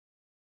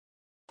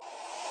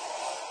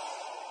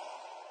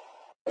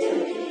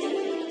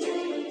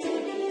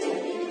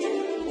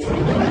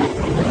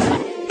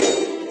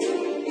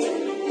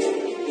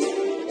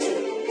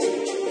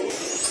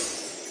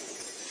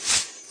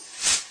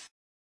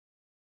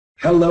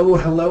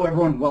Hello,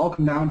 everyone.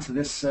 Welcome down to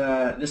this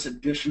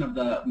edition of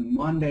the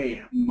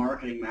Monday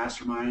Marketing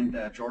Mastermind.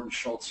 Jordan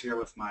Schultz here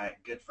with my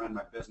good friend,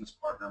 my business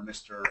partner,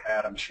 Mr.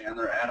 Adam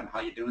Chandler. Adam, how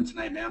you doing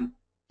tonight, man?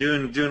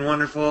 Doing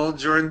wonderful,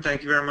 Jordan.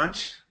 Thank you very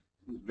much.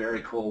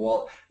 Very cool.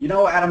 Well, you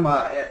know, Adam,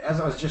 as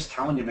I was just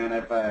telling you, man,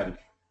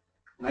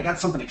 I got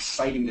something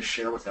exciting to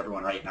share with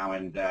everyone right now,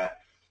 and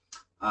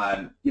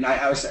you know,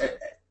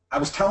 I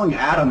was telling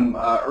Adam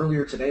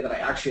earlier today that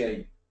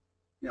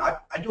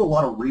I do a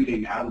lot of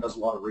reading. Adam does a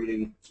lot of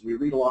reading. We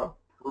read a lot of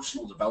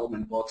personal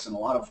development books and a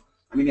lot of,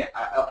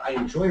 I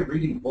enjoy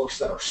reading books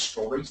that are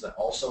stories that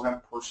also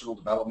have personal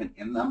development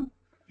in them.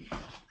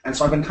 And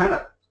so I've been kind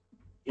of,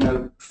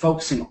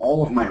 focusing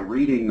all of my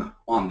reading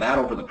on that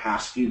over the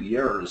past few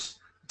years.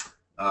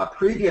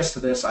 Previous to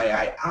this,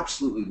 I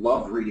absolutely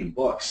love reading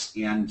books.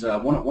 And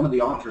one of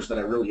the authors that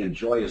I really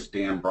enjoy is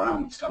Dan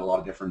Brown. He's got a lot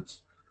of different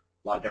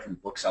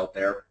books out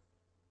there,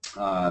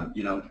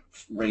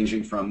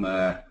 ranging from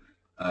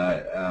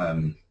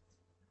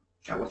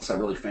God, what's that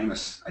really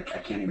famous? I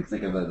can't even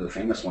think of the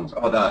famous ones.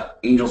 Oh, the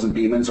Angels and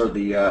Demons, or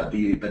the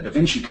Da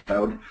Vinci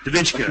Code. Da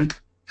Vinci Code.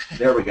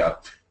 There we go.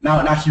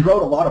 Now he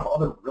wrote a lot of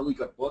other really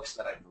good books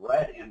that I've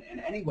read, and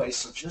anyway,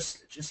 so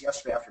just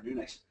yesterday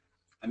afternoon,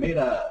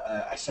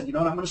 I said, you know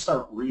what, I'm going to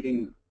start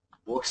reading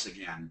books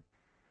again.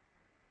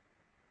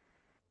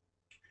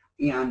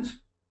 And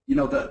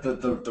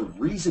the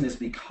reason is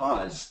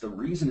because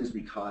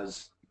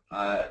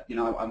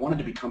I wanted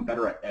to become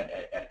better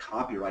at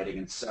copywriting,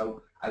 and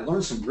so I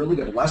learned some really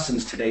good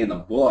lessons today in the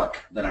book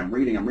that I'm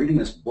reading. I'm reading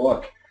this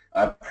book.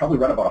 I've probably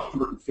read about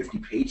 150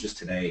 pages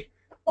today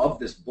of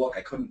this book.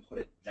 I couldn't put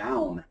it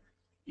down,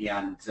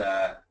 and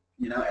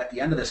at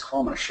the end of this call,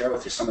 I'm going to share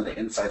with you some of the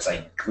insights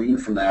I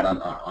gleaned from that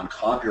on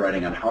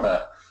copywriting, on how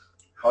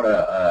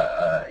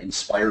to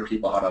inspire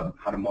people,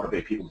 how to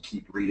motivate people to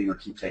keep reading or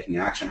keep taking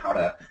action, how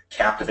to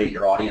captivate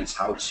your audience,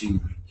 how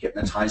to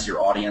hypnotize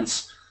your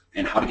audience,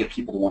 and how to get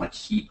people to want to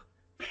keep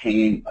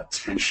paying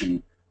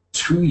attention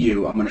to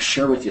you. I'm going to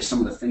share with you some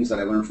of the things that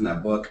I learned from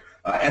that book.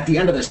 At the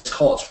end of this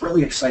call, it's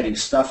really exciting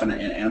stuff, and I'm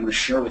going to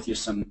share with you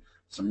some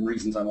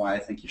reasons on why I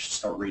think you should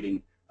start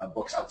reading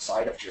books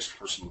outside of just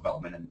personal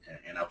development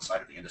and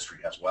outside of the industry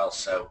as well.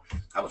 So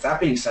with that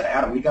being said,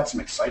 Adam, we got some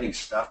exciting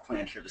stuff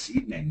planned here this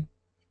evening,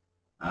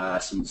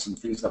 some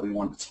things that we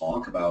wanted to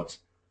talk about.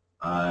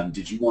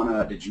 Did you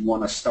want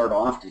to start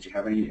off? Did you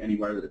have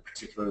anywhere in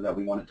particular that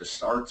we wanted to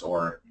start,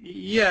 or?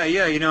 Yeah.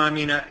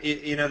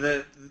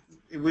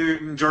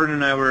 Jordan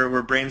and I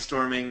were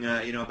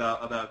brainstorming,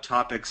 about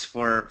topics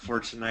for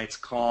tonight's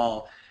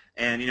call,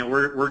 and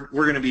we're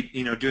going to be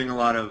doing a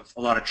lot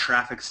of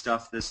traffic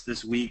stuff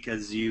this week,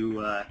 as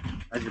you're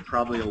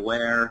probably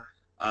aware.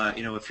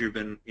 If you've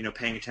been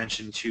paying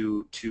attention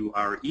to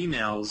our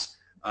emails,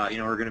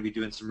 we're going to be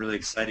doing some really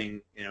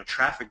exciting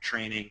traffic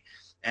training.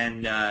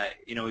 And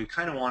we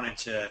kind of wanted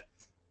to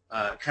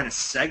kind of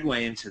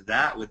segue into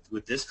that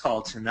with this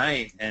call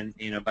tonight, and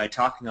by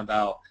talking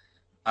about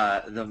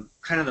the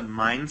kind of the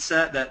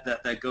mindset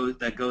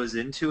that goes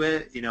into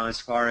it,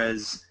 as far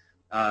as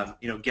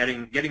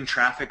getting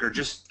traffic or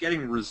just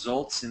getting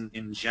results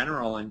in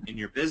general in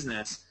your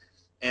business.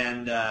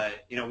 And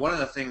one of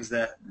the things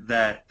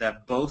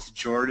that both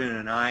Jordan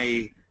and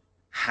I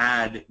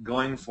had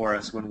going for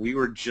us when we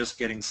were just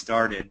getting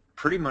started,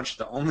 pretty much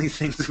the only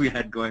things we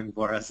had going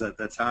for us at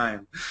the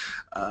time,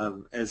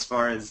 as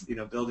far as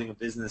building a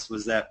business,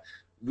 was that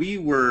we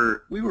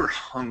were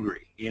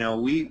hungry.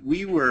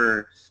 We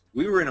were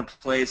in a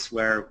place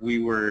where we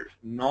were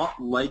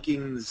not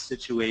liking the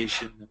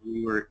situation that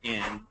we were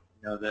in.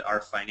 That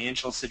our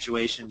financial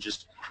situation,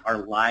 just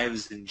our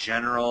lives in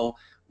general,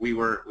 we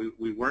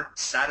weren't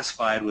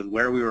satisfied with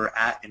where we were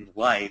at in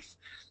life,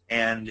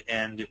 and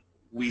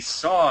we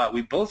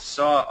both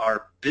saw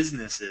our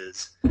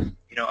businesses,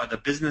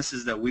 the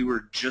businesses that we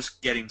were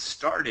just getting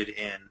started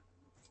in.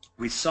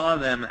 We saw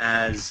them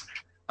as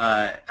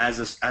a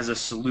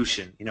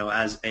solution,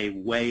 as a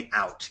way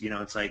out.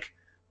 It's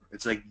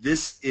like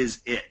this is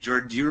it.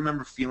 Jordan, do you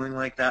remember feeling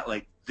like that?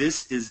 Like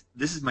this is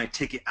my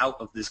ticket out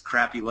of this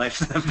crappy life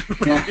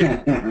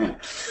that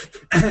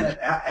I'm in?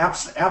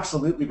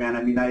 Absolutely, man.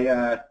 I mean,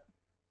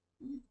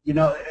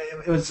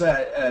 it was.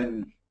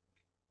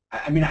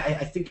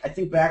 I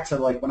think back to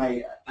like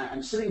when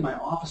I'm sitting in my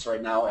office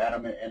right now,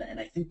 Adam, and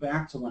I think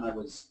back to when I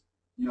was,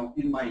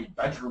 in my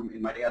bedroom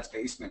in my dad's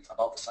basement,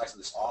 about the size of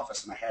this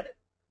office, and I had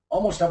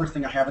almost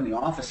everything I have in the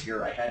office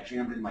here. I had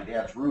jammed in my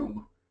dad's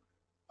room,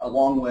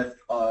 along with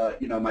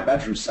my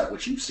bedroom set,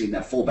 which you've seen.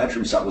 That full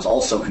bedroom set was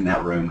also in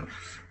that room,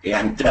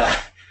 and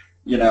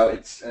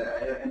it's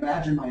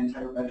imagine my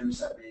entire bedroom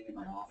set being in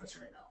my office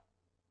right now.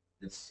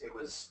 It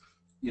was.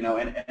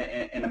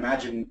 And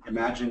imagine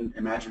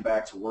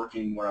back to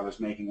working where I was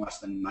making less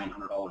than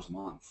 $900 a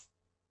month,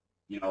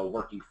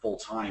 working full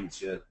time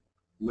to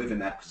live in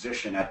that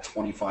position at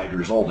 25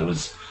 years old. It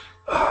was,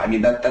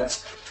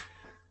 that's,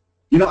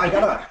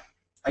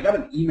 I got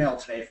an email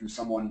today from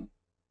someone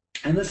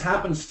and this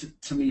happens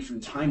to me from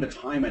time to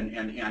time,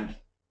 and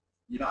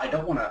you know, I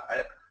don't want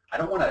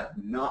to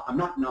not, I'm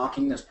not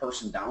knocking this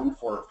person down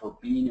for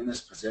being in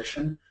this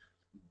position,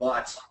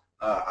 but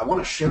I want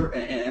to share,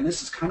 and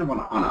this is kind of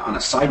on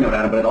a side note,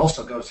 Adam, but it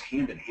also goes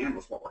hand in hand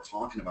with what we're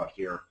talking about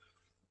here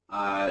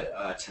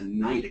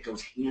tonight. It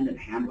goes hand in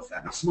hand with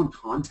that. Now, someone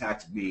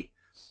contacted me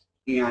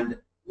and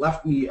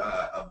left me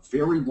a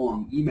very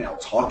long email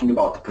talking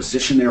about the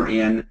position they're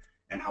in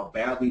and how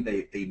badly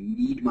they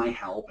need my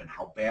help and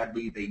how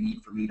badly they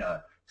need for me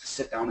to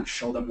sit down and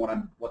show them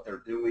what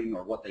they're doing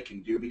or what they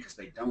can do, because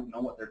they don't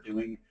know what they're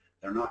doing.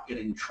 They're not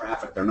getting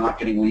traffic. They're not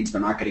getting leads.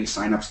 They're not getting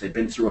signups. They've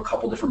been through a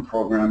couple different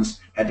programs,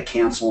 had to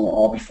cancel them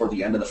all before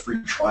the end of the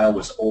free trial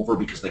was over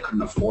because they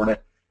couldn't afford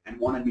it, and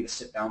wanted me to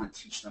sit down and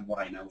teach them what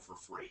I know for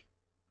free.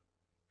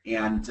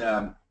 And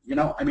you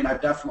know, I mean, I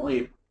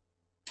definitely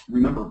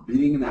remember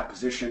being in that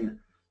position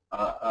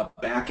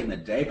back in the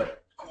day,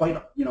 but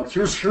quite, you know,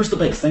 here's the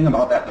big thing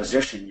about that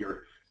position.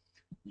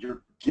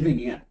 You're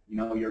giving in. You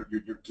know, you're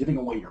giving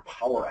away your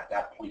power at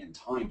that point in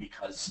time,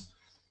 because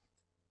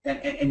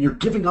and you're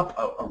giving up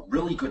a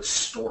really good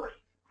story.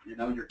 You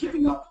know, you're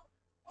giving up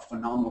a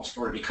phenomenal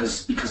story,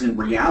 because in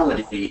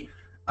reality,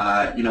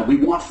 you know, we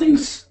want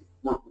things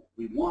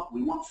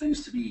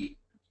things to be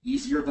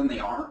easier than they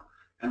are.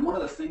 And one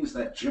of the things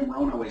that Jim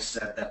Rohn always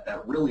said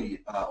that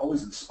really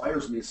always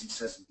inspires me is he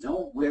says,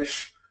 "Don't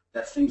wish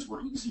that things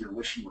were easier.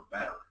 Wish you were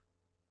better."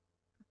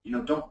 You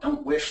know,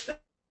 don't wish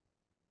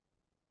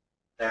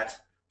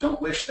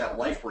don't wish that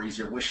life were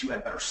easier. Wish you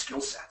had better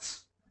skill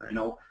sets. You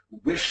know,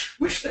 wish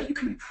that you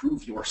can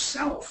improve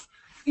yourself.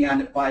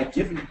 And by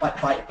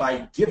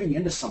giving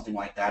into something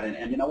like that,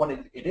 and you know what,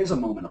 it is a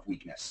moment of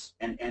weakness,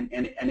 and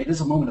it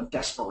is a moment of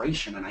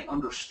desperation, and I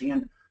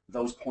understand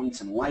those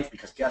points in life,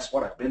 because guess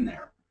what? I've been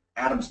there.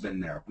 Adam's been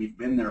there. We've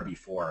been there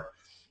before.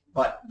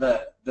 But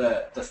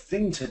the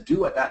thing to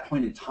do at that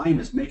point in time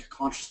is make a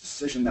conscious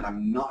decision that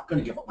I'm not going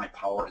to give up my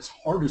power, as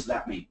hard as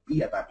that may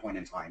be at that point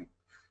in time.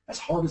 As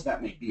hard as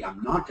that may be,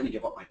 I'm not going to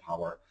give up my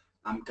power.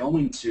 I'm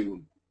going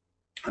to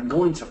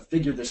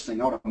figure this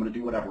thing out. I'm going to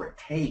do whatever it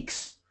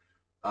takes,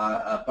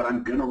 but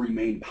I'm going to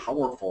remain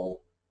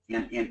powerful,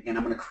 and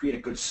I'm going to create a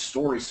good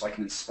story so I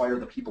can inspire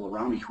the people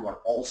around me who are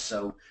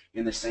also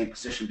in the same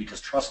position. Because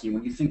trust me,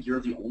 when you think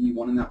you're the only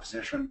one in that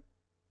position,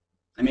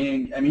 I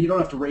mean, you don't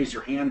have to raise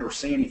your hand or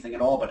say anything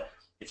at all, but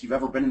if you've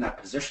ever been in that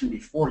position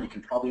before, you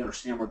can probably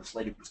understand where this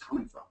lady was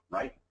coming from,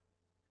 right?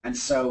 And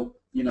so,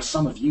 you know,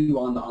 some of you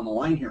on the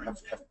line here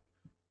have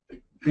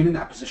been in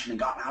that position and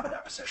gotten out of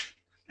that position.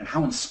 And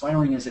how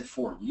inspiring is it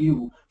for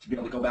you to be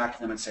able to go back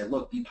to them and say,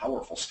 look, be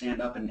powerful,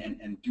 stand up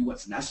and do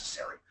what's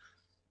necessary.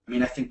 I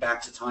mean, I think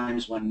back to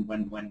times when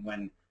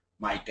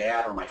my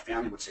dad or my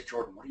family would say,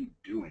 Jordan, what are you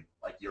doing?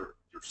 Like, you're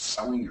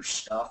selling your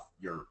stuff,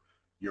 you're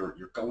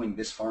going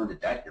this far into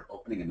debt, you're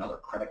opening another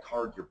credit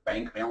card, your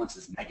bank balance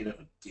is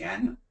negative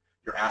again,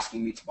 you're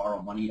asking me to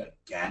borrow money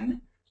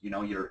again, you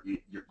know, you're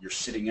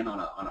sitting in on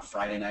a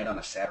Friday night, on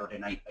a Saturday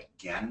night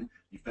again,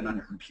 you've been on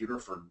your computer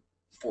for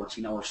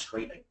 14 hours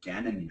straight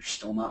again, and you're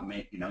still not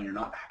you know, you're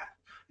not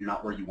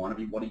where you want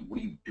to be. What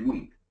are you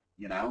doing?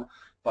 You know,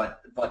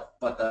 but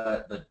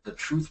the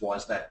truth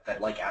was that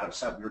like Adam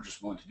said, we were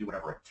just willing to do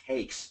whatever it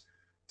takes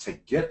to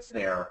get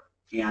there.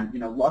 And, you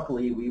know,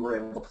 luckily we were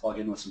able to plug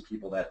in with some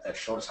people that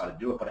showed us how to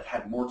do it, but it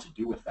had more to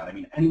do with that. I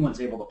mean,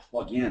 anyone's able to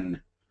plug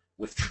in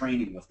with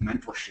training, with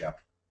mentorship,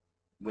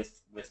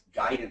 with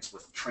guidance,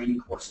 with training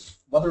courses,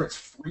 whether it's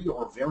free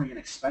or very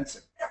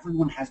inexpensive.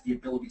 Everyone has the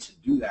ability to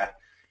do that.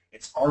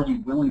 It's, are you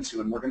willing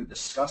to? And we're going to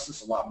discuss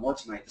this a lot more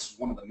tonight. This is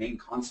one of the main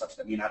concepts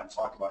that me and Adam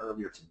talked about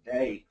earlier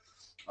today,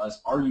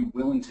 is are you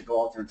willing to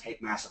go out there and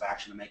take massive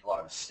action and make a lot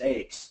of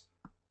mistakes,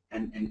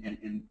 and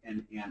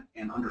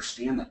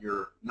understand that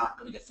you're not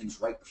going to get things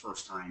right the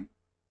first time,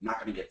 not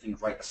going to get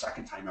things right the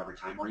second time every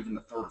time, or even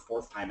the third or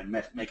fourth time, and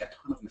make a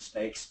ton of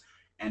mistakes,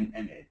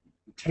 and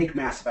take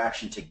massive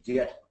action to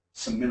get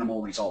some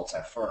minimal results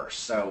at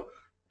first. So,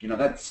 you know,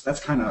 that's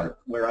kind of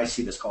where I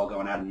see this call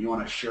going. Adam, you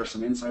want to share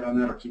some insight on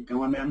that, or keep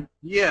going, man?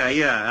 Yeah,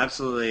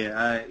 absolutely.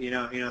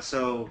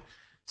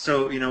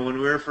 So you know, when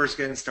we were first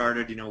getting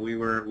started, you know, we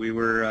were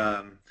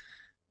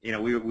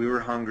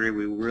hungry.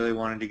 We really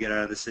wanted to get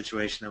out of the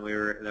situation that we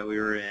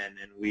were in,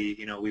 and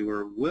we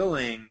were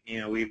willing.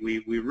 You know,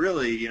 we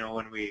really, you know,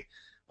 when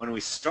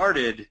we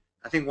started,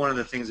 I think one of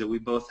the things that we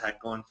both had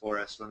going for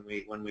us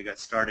when we got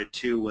started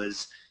too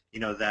was, you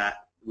know,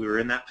 that we were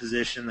in that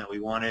position that we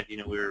wanted. You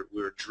know, we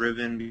were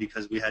driven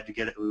because we had to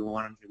get it.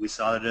 We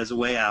saw it as a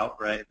way out,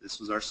 right? This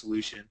was our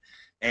solution,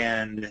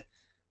 and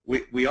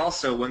we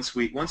also once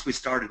we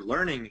started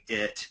learning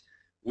it,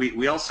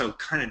 we also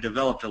kind of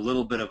developed a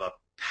little bit of a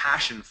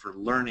passion for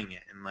learning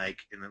it, and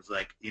it was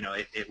like, you know,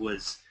 it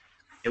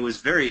was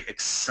very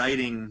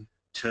exciting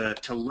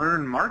to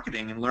learn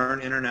marketing and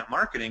learn internet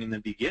marketing in the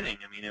beginning.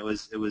 I mean, it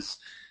was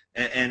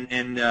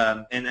and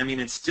I mean,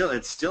 it still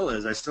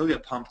is. I still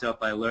get pumped up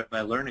by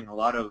learning a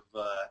lot of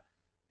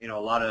you know,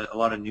 a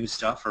lot of new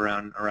stuff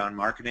around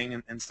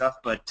marketing and stuff.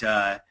 But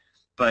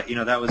but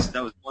that was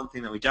one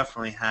thing that we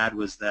definitely had,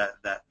 was that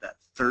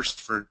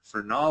thirst for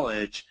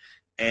knowledge,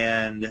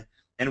 and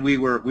we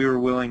were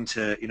willing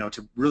to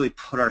to really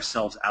put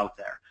ourselves out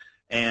there.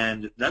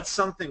 And that's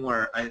something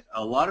where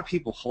a lot of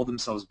people hold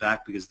themselves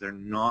back because they're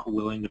not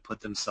willing to put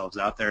themselves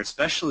out there,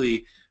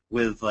 especially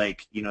with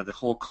like the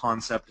whole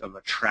concept of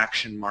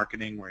attraction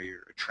marketing, where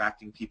you're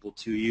attracting people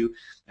to you.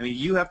 I mean,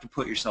 you have to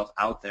put yourself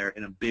out there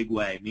in a big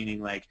way,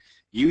 meaning like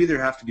you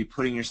either have to be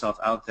putting yourself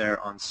out there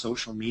on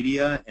social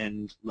media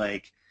and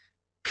like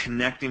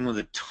connecting with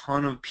a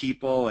ton of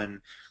people,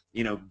 and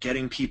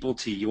getting people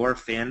to your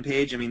fan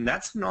page. I mean,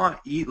 that's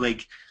not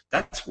like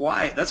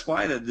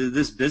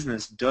this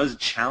business does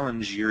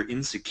challenge your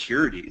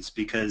insecurities,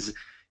 because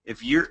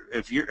if you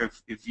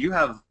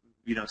have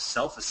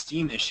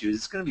self-esteem issues,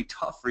 it's going to be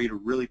tough for you to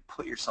really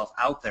put yourself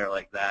out there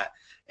like that,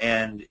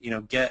 and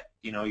get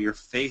your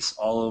face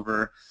all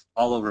over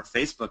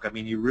Facebook. I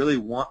mean, you really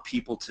want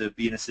people to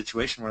be in a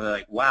situation where they're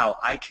like, wow,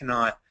 I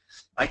cannot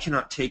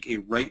take a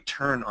right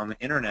turn on the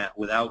internet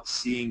without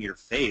seeing your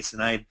face.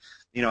 And I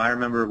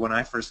remember when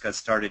I first got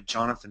started,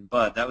 Jonathan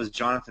Budd. That was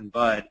Jonathan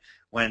Budd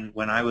when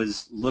I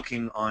was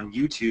looking on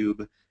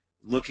YouTube,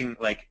 looking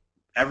like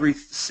every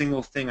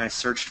single thing I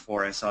searched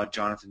for, I saw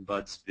Jonathan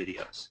Budd's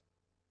videos.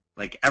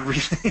 Like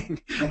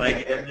everything,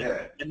 like,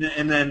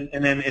 and then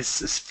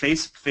it's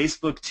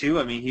Facebook too.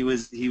 I mean, he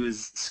was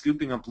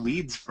scooping up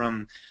leads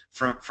from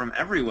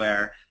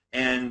everywhere,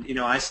 and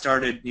I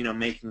started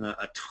making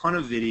a ton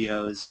of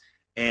videos,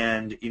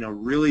 and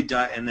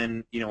and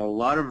then a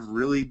lot of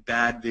really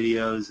bad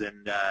videos,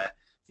 and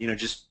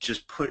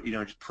just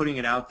putting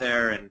it out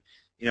there, and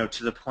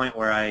to the point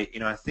where I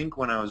think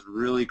when I was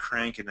really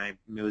cranking, I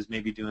was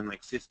maybe doing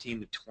like 15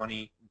 to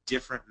 20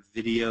 different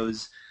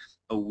videos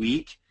a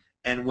week.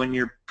 And when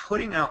you're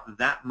putting out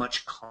that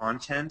much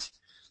content,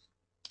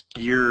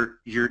 you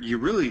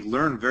really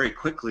learn very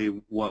quickly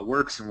what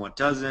works and what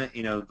doesn't.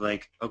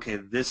 Like, okay,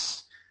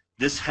 this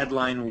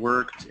headline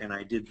worked, and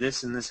I did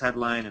this in this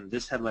headline, and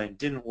this headline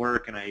didn't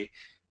work, and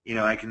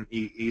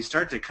you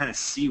start to kind of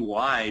see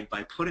why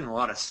by putting a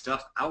lot of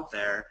stuff out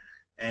there,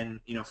 and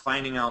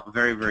finding out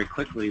very, very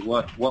quickly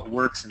what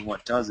works and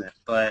what doesn't.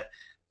 But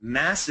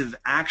massive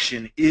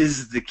action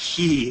is the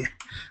key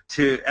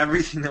to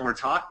everything that we're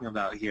talking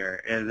about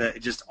here.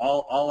 Just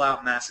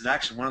all-out massive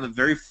action. One of the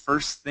very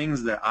first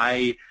things that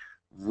I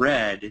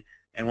read,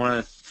 and one of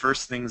the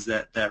first things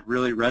that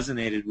really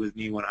resonated with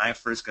me when I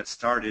first got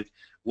started,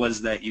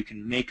 was that you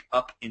can make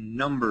up in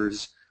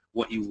numbers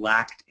what you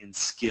lacked in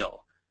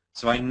skill.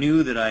 So I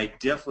knew that I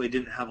definitely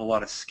didn't have a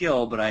lot of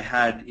skill, but I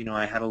had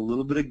a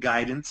little bit of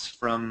guidance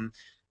from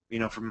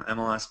from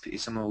MLSP,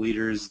 some of the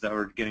leaders that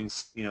were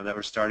that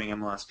were starting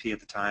MLSP at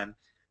the time,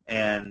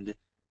 and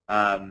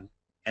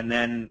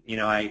then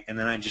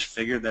I just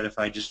figured that if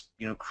I just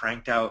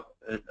cranked out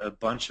a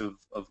bunch of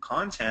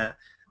content,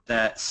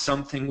 that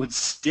something would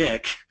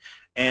stick,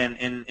 and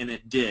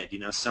it did.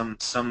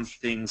 Some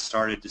things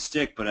started to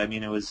stick, but I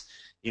mean, it was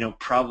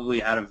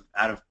probably out of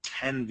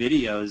 10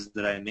 videos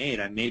that I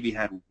made, I maybe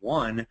had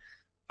one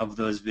of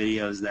those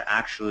videos that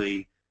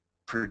actually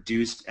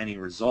produced any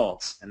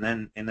results. And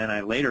then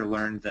I later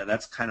learned that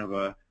that's kind of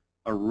a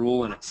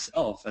rule in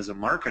itself as a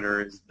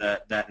marketer, is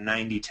that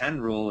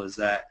 90-10 rule, is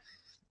that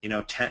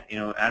 10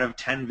 out of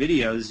 10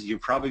 videos, you're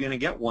probably going to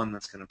get one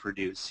that's going to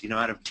produce.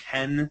 Out of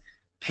 10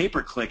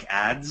 pay-per-click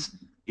ads,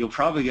 you'll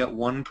probably get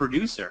one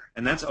producer,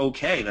 and that's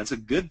okay. That's a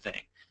good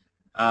thing.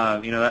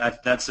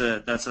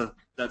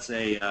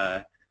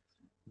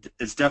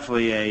 It's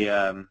definitely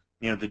a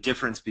the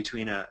difference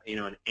between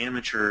an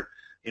amateur,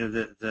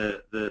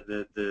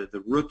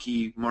 the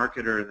rookie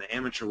marketer, and the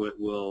amateur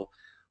will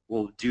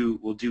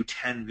do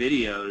 10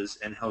 videos,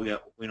 and he'll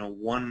get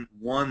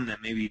one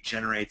that maybe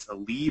generates a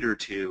lead or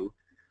two,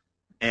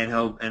 and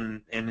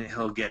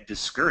he'll get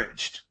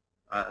discouraged.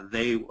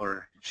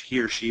 He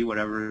or she,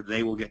 whatever,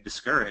 they will get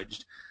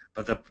discouraged.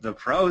 But the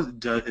pro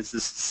it's the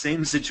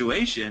same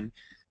situation.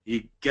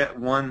 You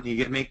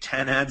make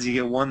 10 ads, you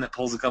get one that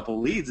pulls a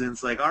couple leads, and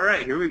it's like, all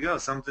right, here we go,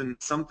 something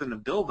to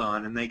build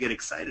on, and they get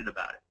excited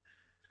about it.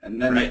 And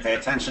then they pay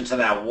attention to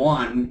that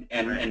one,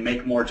 and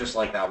make more just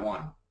like that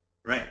one.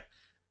 Right.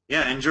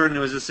 Yeah, and Jordan, it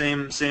was the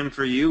same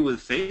for you with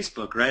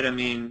Facebook, right? I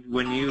mean,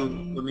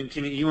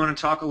 can you want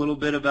to talk a little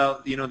bit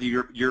about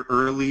your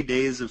early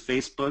days of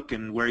Facebook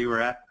and where you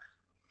were at?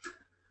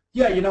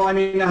 Yeah,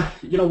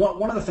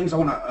 one of the things I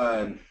want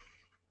to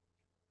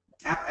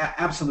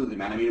absolutely,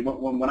 man. I mean,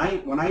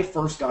 when I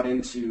first got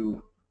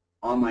into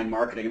online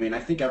marketing, I mean, I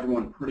think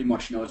everyone pretty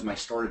much knows my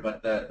story,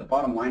 but the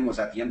bottom line was,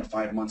 at the end of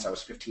 5 months, I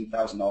was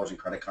 $15,000 in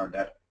credit card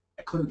debt.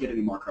 I couldn't get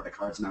any more credit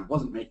cards, and I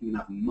wasn't making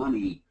enough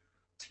money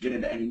to get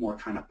into any more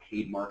kind of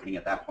paid marketing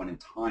at that point in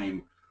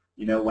time.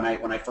 When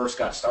I first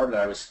got started,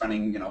 I was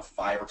spending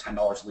 $5 or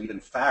 $10 a lead. In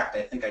fact,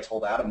 I think I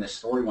told Adam this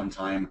story one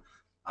time.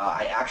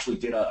 I actually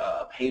did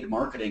a paid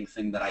marketing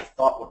thing that I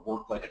thought would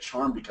work like a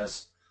charm,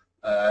 because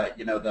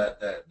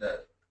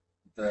the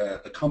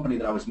company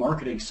that I was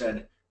marketing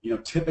said,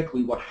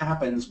 typically what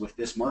happens with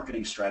this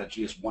marketing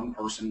strategy is one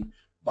person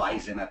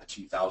buys in at the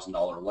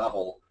 $2,000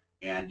 level,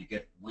 and you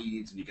get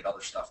leads and you get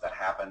other stuff that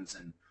happens.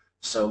 And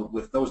so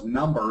with those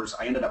numbers,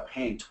 I ended up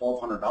paying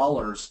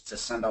 $1,200 to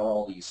send out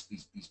all these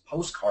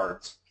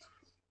postcards.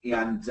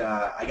 And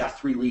I got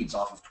 3 leads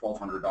off of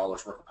 $1,200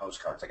 worth of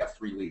postcards. I got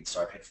 3 leads,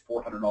 so I paid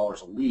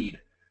 $400 a lead.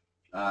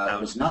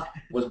 It was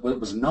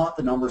not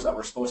the numbers that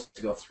were supposed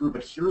to go through.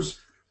 But here's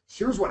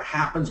what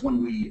happens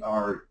when we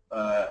are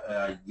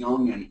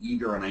young and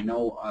eager. And I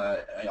know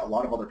a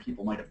lot of other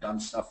people might have done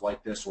stuff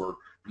like this or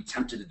be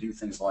tempted to do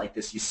things like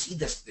this. You see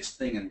this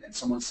thing, and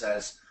someone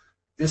says,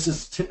 "This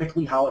is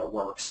typically how it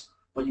works."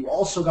 But you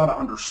also got to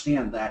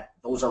understand that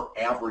those are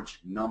average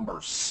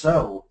numbers.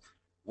 So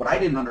what I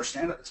didn't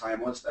understand at the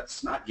time was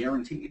that's not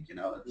guaranteed.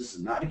 This is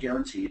not a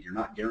guaranteed. You're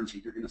not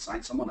guaranteed you're going to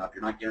sign someone up.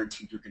 You're not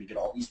guaranteed you're going to get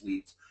all these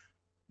leads.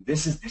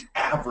 This is the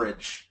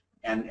average,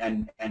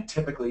 and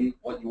typically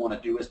what you want to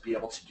do is be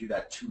able to do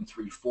that 2,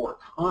 3, 4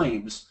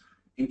 times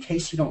in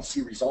case you don't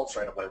see results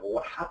right away. Well,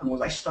 what happened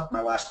was I stuck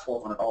my last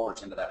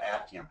 $1,200 into that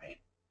ad campaign.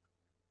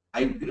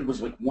 It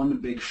was like one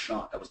big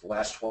shot. That was the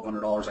last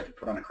 $1,200 I could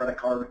put on a credit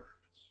card,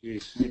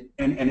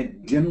 and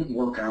it didn't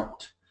work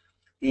out.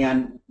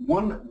 And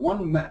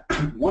one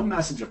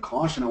message of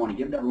caution I want to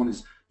give to everyone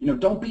is,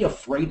 don't be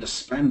afraid to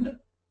spend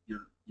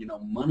your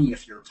money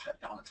if you're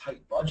on a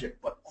tight budget,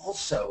 but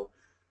also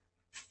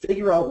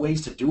figure out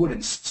ways to do it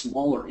in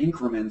smaller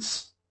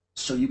increments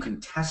so you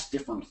can test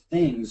different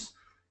things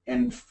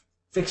and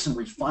fix and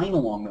refine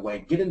along the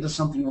way. Get into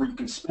something where you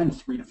can spend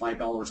 $3 to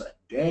 $5 a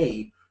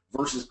day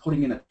versus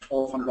putting in a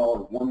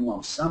 $1,200 one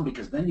lump sum,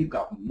 because then you've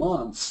got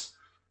months.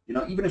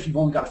 Even if you've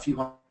only got a few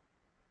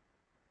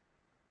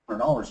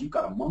 $100, you've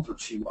got a month or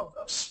two of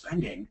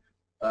spending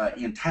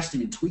and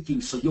testing and tweaking,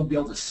 so you'll be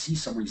able to see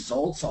some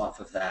results off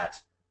of that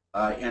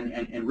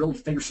and really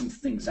figure some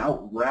things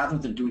out rather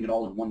than doing it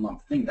all in one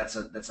lump thing. That's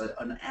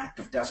an act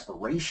of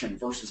desperation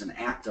versus an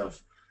act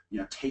of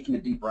taking a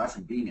deep breath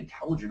and being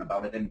intelligent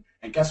about it. And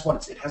guess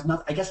what?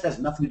 I guess it has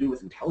nothing to do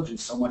with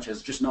intelligence so much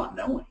as just not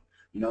knowing.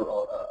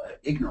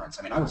 Ignorance.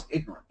 I mean, I was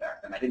ignorant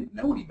back then. I didn't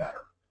know any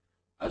better.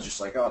 I was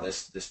just like, oh,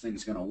 this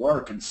thing's going to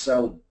work. And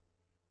so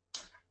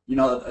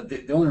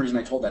the only reason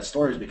I told that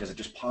story is because it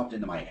just popped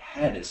into my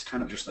head. It's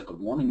kind of just like a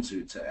warning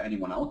to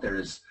anyone out there.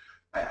 Is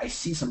I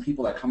see some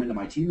people that come into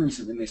my team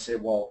recently and they say,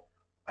 well,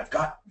 I've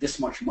got this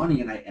much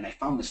money and I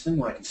found this thing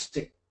where I can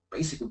stick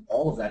basically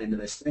all of that into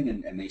this thing,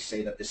 and they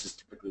say that this is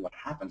typically what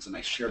happens, and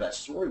I share that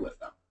story with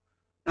them.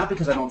 Not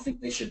because I don't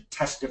think they should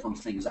test different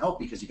things out,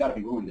 because you got to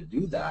be willing to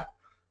do that,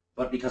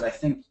 but because I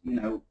think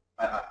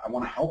I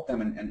want to help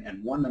them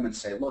and warn them and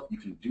say, look, you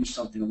can do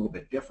something a little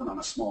bit different on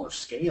a smaller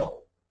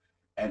scale.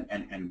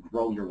 And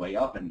grow your way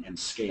up and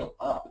scale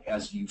up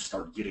as you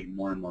start getting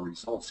more and more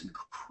results.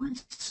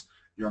 Increase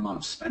your amount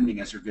of spending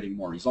as you're getting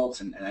more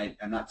results. And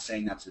I'm not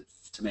saying that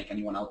to make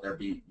anyone out there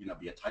be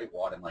a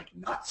tightwad and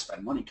not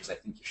spend money, because I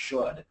think you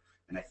should,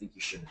 and I think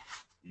you should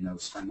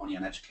spend money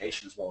on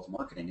education as well as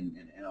marketing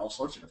and all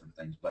sorts of different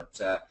things.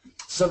 But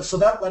so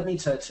that led me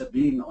to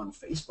being on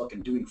Facebook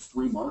and doing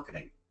free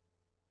marketing.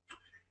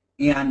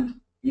 And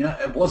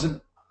it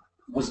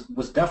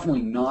was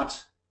definitely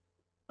not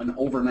an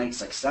overnight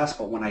success,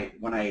 but when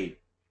I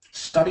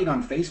studied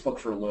on Facebook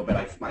for a little bit,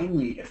 it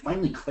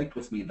finally clicked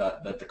with me.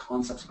 The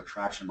concepts of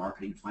attraction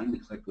marketing finally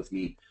clicked with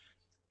me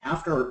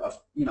after I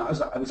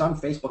was on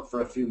Facebook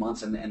for a few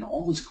months, and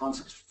all these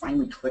concepts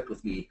finally clicked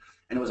with me,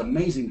 and it was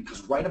amazing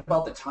because right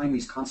about the time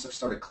these concepts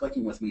started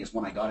clicking with me is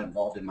when I got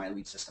involved in My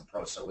Lead System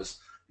Pro. So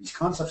these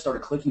concepts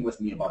started clicking with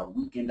me about a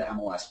week into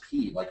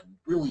MLSP, like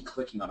really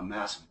clicking on a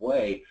massive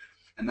way,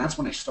 and that's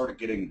when I started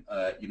getting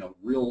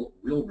real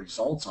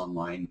results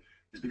online.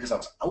 Is because I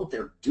was out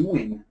there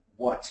doing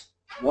what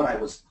I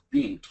was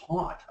being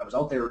taught. I was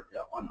out there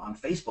on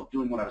Facebook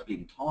doing what I was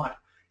being taught,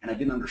 and I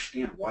didn't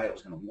understand why it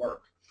was going to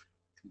work.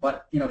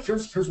 But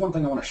here's one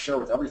thing I want to share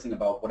with everything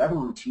about whatever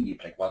routine you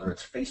pick, whether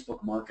it's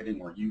Facebook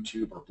marketing or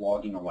YouTube or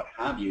blogging or what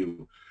have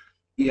you,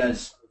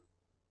 is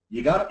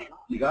you gotta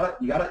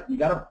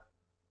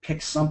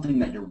pick something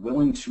that you're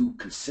willing to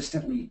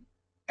consistently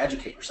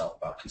educate yourself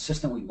about,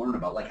 consistently learn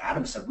about. Like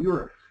Adam said, we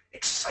were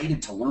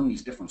excited to learn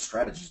these different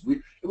strategies.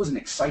 It was an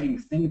exciting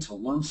thing to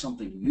learn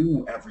something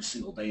new every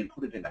single day and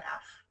put it into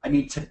app. I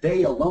mean,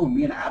 today alone,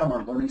 me and Adam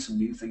are learning some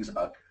new things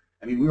about.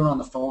 I mean, we were on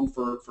the phone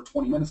for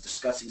 20 minutes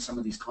discussing some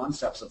of these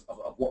concepts of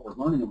what we're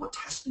learning, and we're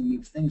testing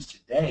new things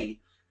today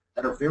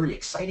that are very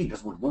exciting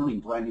because we're learning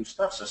brand new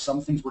stuff. So some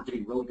things we're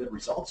getting really good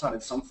results on,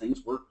 and some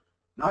things we're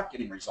not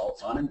getting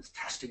results on, and it's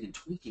testing and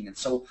tweaking. And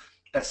so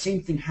that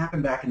same thing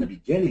happened back in the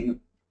beginning.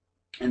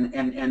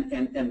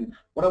 And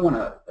what I want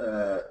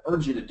to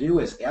urge you to do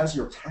is, as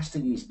you're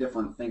testing these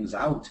different things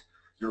out,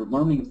 you're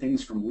learning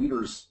things from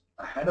leaders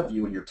ahead of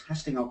you, and you're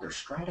testing out their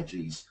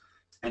strategies,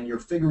 and you're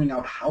figuring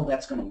out how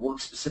that's going to work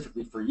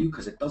specifically for you,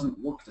 because it doesn't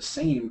work the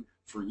same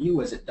for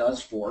you as it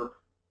does for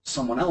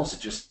someone else. It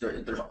just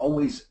there's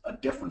always a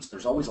difference.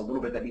 There's always a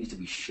little bit that needs to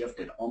be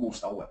shifted,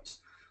 almost always,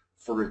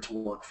 for it to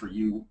work for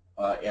you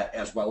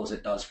as well as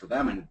it does for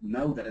them. And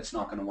know that it's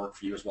not going to work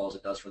for you as well as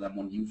it does for them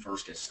when you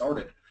first get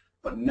started.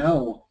 But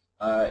no,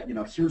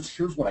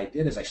 here's what I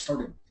did is I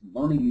started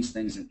learning these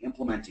things and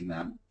implementing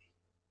them,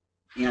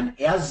 And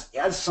as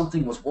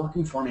something was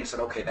working for me, I said,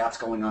 okay, that's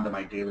going on to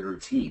my daily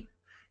routine.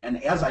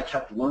 And as I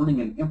kept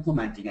learning and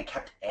implementing, I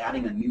kept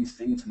adding a new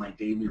thing to my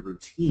daily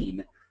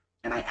routine,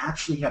 and I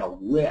actually had a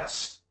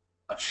list,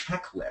 a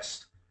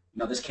checklist.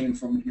 This came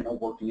from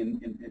working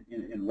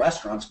in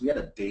restaurants. We had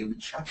a daily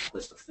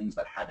checklist of things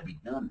that had to be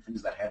done,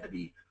 things that had to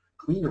be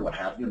cleaned or what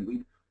have you, and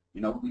we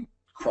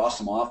cross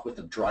them off with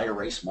a dry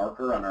erase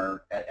marker on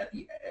our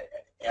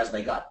as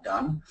they got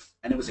done,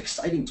 and it was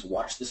exciting to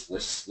watch this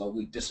list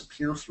slowly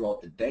disappear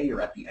throughout the day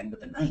or at the end of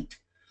the night.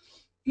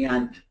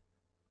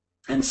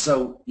 And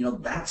so,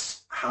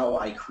 that's how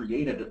I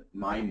created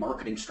my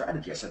marketing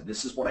strategy. I said,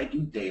 this is what I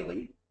do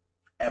daily,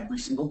 every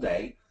single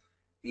day,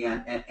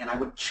 and I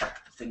would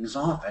check things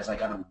off as I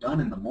got them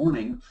done in the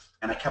morning,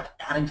 and I kept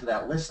adding to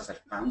that list as I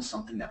found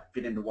something that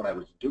fit into what I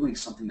was doing,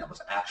 something that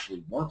was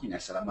actually working. I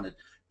said, I'm going to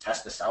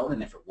test this out,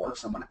 and if it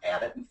works, I'm going to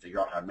add it and figure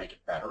out how to make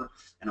it better,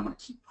 and I'm going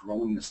to keep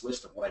growing this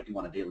list of what I do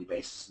on a daily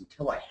basis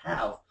until I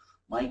have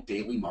my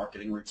daily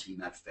marketing routine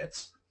that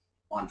fits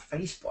on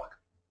Facebook.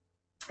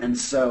 And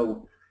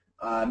so,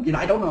 I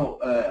don't know,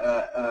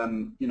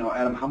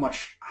 Adam, how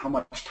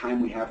much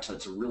time we have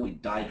to really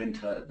dive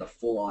into the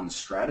full-on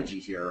strategy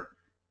here.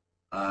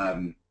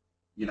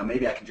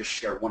 Maybe I can just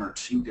share one or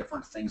two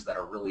different things that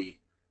are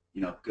really,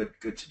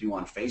 good to do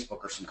on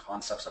Facebook, or some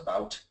concepts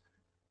about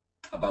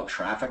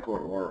traffic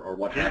or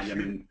what have you. I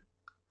mean,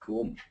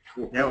 cool.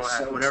 Yeah, well,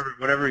 so,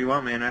 whatever you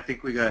want, man. I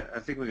think we got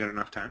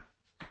enough time.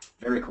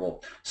 Very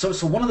cool. So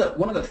one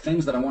of the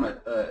things that I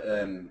want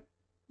to,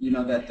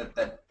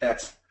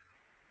 that's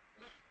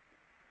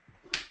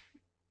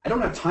I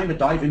don't have time to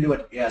dive into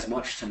it as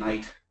much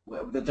tonight.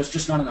 There's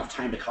just not enough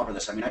time to cover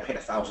this. I mean, I paid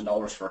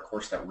 $1,000 for a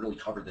course that really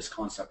covered this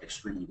concept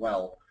extremely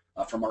well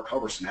from Mark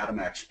Hoverson.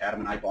 Adam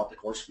and I bought the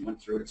course. We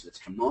went through it. It's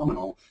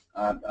phenomenal.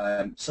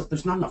 So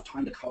there's not enough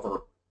time to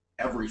cover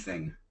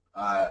everything,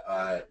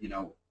 that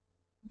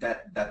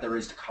there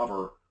is to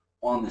cover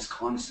on this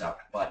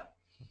concept. But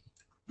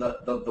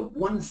the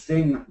one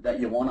thing that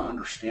you want to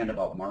understand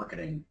about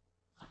marketing,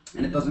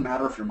 and it doesn't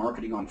matter if you're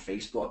marketing on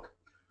Facebook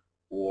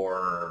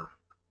or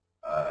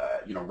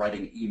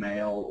writing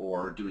email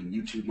or doing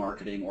YouTube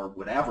marketing or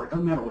whatever. It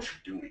doesn't matter what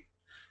you're doing.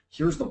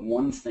 Here's the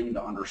one thing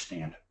to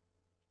understand.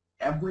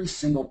 Every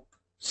single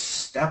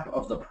step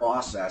of the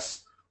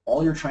process,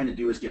 all you're trying to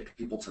do is get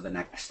people to the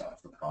next step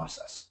of the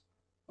process.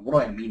 And what do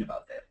I mean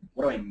about that?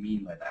 What do I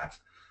mean by that?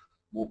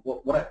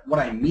 Well, what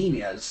I mean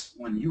is,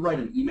 when you write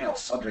an email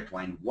subject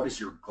line, what is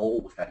your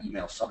goal with that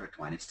email subject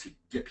line? It's to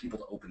get people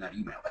to open that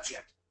email. That's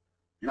it.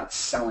 You're not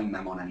selling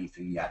them on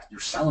anything yet.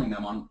 You're selling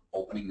them on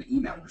opening the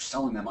email. You're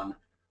selling them on,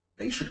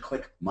 they should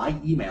click my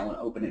email and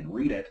open it and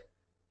read it,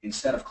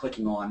 instead of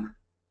clicking on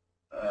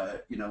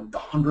the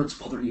hundreds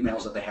of other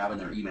emails that they have in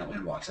their email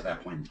inbox at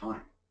that point in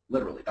time.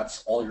 Literally,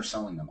 that's all you're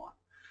selling them on.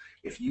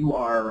 If you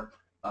are,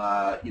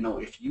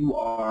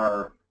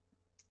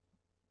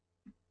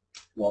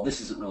 well, this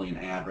isn't really an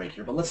ad right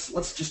here, but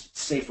let's just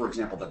say, for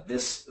example, that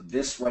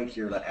this right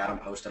here that Adam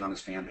posted on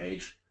his fan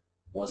page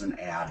was an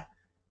ad,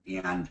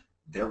 and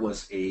there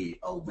was a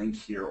link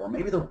here, or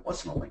maybe there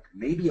wasn't a link.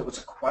 Maybe it was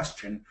a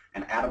question,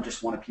 and Adam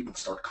just wanted people to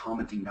start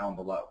commenting down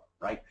below,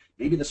 right?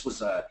 Maybe this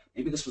was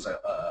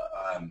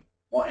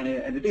well, and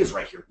it is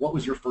right here. What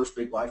was your first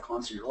big live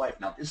concert of your life?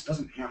 Now, this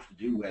doesn't have to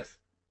do with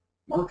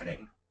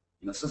marketing.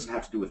 This doesn't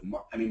have to do with,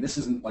 this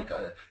isn't like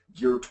a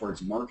geared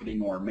towards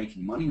marketing or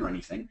making money or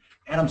anything.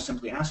 Adam's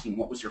simply asking,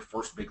 what was your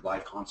first big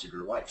live concert of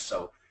your life?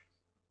 So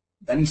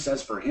then he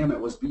says for him,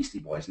 it was Beastie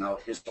Boys. Now,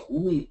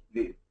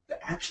 the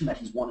action that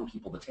he's wanting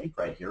people to take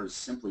right here is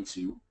simply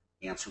to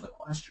answer the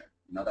question.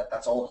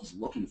 That's all he's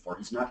looking for.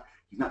 He's not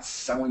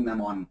selling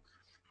them on.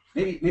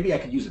 Maybe I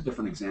could use a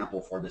different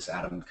example for this,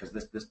 Adam, because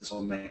this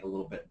will make a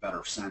little bit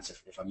better sense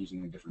if I'm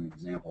using a different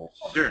example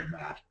other than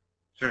that.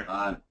 Sure.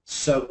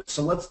 So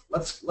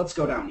let's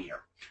go down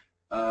here.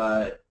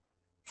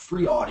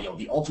 Free audio,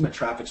 the ultimate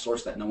traffic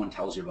source that no one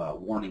tells you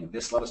about. Warning: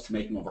 this led us to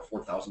making over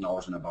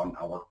 $4,000 in about an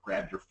hour.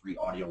 Grab your free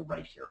audio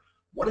right here.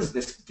 What is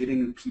this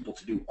getting people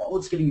to do? All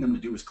it's getting them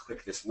to do is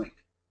click this link.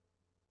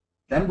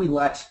 Then we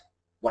let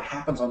what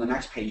happens on the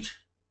next page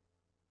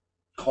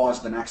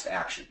cause the next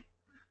action.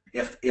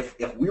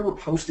 If we were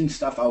posting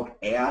stuff out,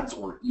 ads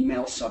or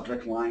email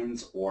subject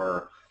lines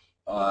or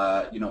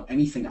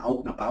anything out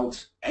and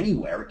about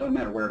anywhere, it doesn't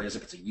matter where it is,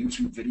 if it's a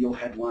YouTube video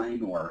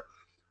headline, or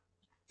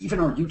even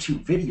our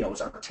YouTube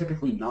videos are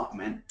typically not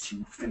meant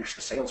to finish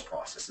the sales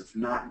process. It's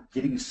not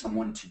getting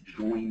someone to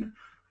join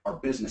our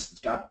business.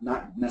 It's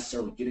not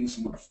necessarily getting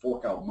someone to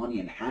fork out money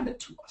and hand it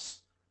to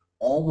us.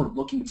 All we're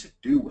looking to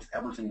do with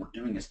everything we're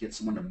doing is get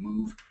someone to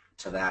move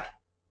to that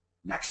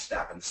next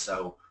step. And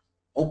so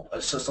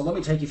let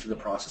me take you through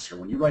the process here.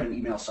 When you write an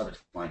email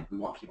subject line, we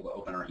want people to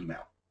open our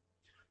email.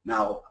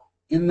 Now,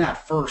 in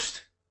that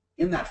first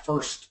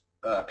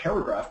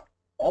paragraph,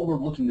 all we're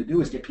looking to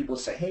do is get people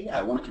to say, hey, yeah,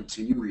 I want to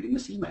continue reading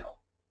this email.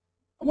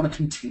 I want to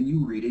continue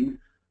reading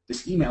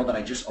this email that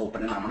I just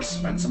opened and I'm going to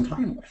spend some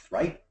time with,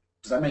 right?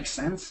 Does that make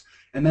sense?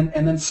 And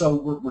then so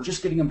we're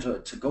just getting them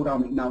to go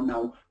down.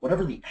 Now,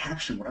 whatever the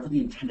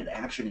intended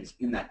action is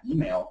in that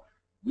email,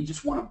 We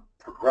just want to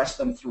progress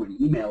them through an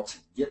email to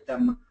get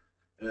them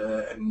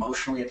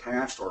emotionally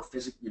attached or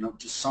physically,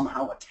 just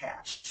somehow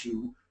attached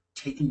to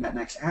taking that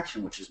next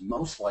action, which is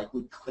most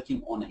likely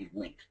clicking on a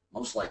link.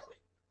 Most likely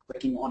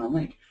clicking on a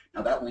link.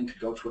 Now that link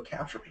could go to a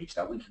capture page.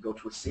 That link could go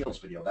to a sales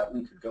video. That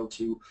link could go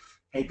to,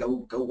 hey,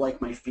 go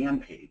like my fan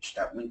page.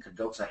 That link could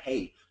go to,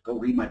 hey, go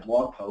read my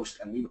blog post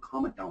and leave a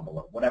comment down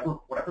below. Whatever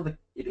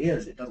it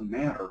is, it doesn't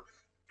matter.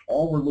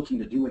 All we're looking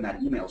to do in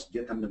that email is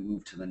get them to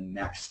move to the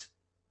next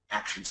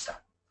action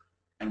step.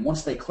 And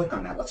once they click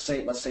on that, let's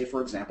say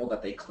for example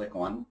that they click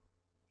on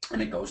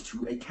and it goes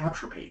to a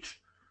capture page.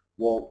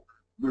 Well,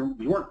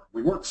 we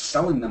weren't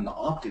selling them the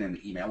opt-in in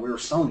the email. We were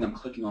selling them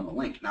clicking on the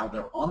link. Now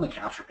they're on the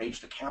capture page.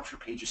 The capture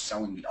page is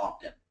selling the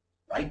opt-in,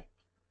 right?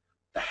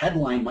 The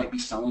headline might be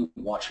selling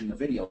watching the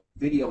video.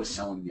 Video is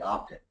selling the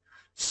opt-in.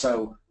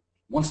 So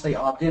once they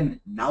opt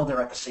in, now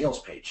they're at the sales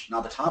page.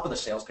 Now the top of the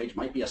sales page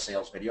might be a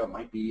sales video. It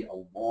might be a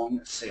long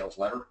sales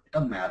letter. It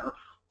doesn't matter.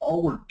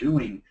 All we're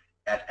doing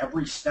at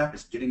every step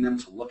is getting them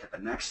to look at the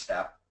next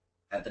step,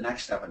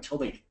 until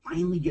they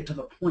finally get to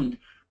the point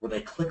where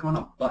they click on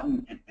a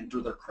button and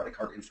enter their credit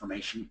card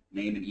information,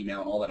 name and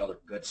email, and all that other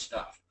good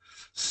stuff.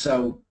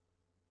 So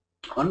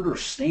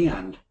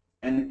understand,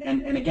 and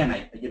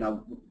again,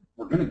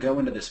 we're going to go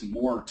into this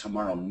more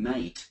tomorrow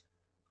night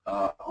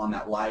on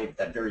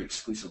that very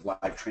exclusive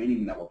live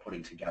training that we're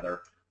putting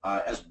together,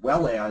 as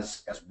well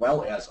as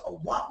a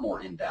lot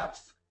more in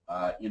depth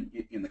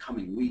in the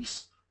coming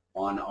weeks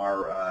on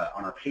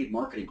our paid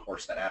marketing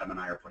course that Adam and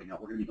I are putting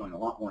out. We're going to be going a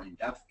lot more in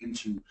depth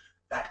into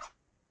that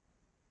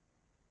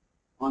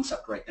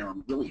concept right there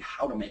and really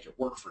how to make it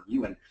work for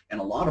you. And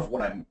a lot of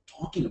what I'm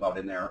talking about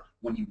in there,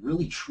 when you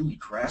really truly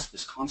grasp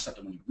this concept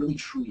and when you really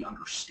truly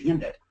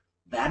understand it,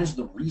 that is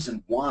the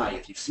reason why,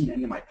 if you've seen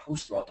any of my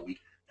posts throughout the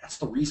week, that's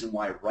the reason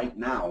why right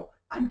now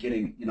I'm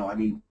getting,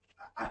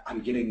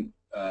 I'm getting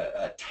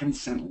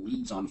 10-cent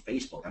leads on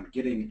Facebook. I'm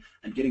getting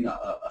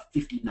a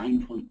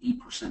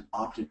 59.8%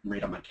 opt-in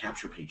rate on my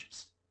capture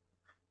pages.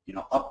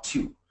 Up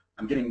to.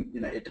 I'm getting,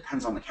 it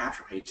depends on the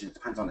capture page, and it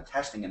depends on the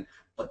testing,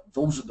 but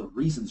those are the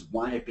reasons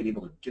why I've been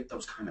able to get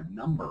those kind of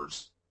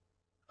numbers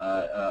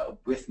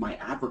with my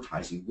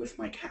advertising, with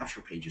my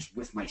capture pages,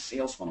 with my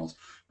sales funnels,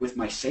 with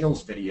my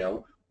sales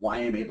video, why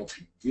I'm able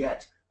to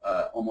get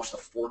almost a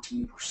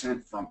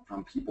 14%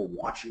 from people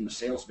watching the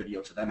sales video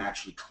to them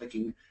actually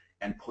clicking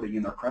and putting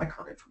in their credit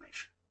card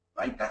information,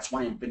 right? That's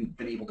why I've been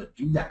able to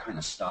do that kind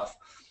of stuff,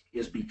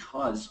 is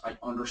because I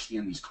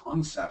understand these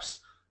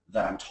concepts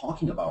that I'm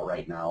talking about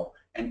right now.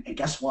 And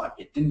guess what?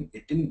 I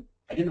didn't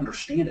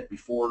understand it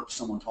before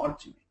someone taught it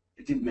to me.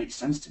 It didn't make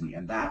sense to me.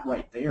 And that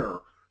right there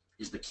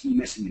is the key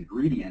missing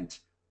ingredient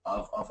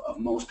of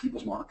most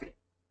people's marketing.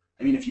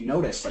 I mean, if you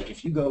notice, like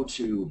if you go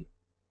to,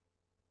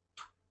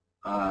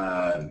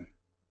 let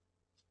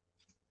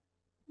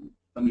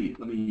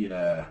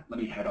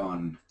me head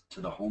on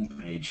to the home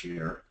page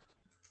here,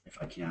 if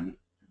I can,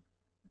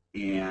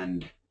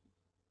 and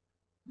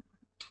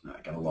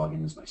I gotta log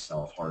in as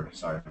myself.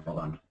 Sorry, hold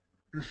on.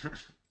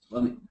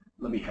 Let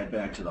me head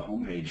back to the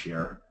home page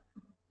here,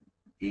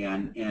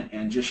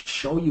 and just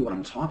show you what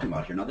I'm talking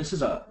about here. Now, this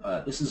is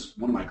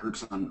one of my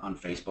groups on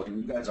Facebook, and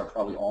you guys are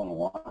probably all in a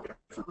lot of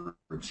different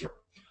groups here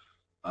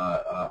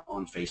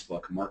on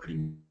Facebook,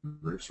 marketing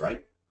groups,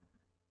 right?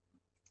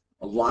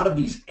 A lot of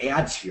these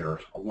ads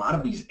here,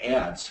 I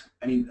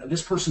mean,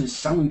 this person is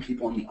selling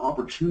people on the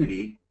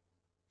opportunity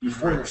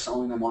before they're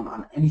selling them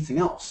on anything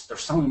else. They're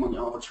selling them on the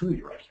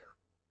opportunity right here.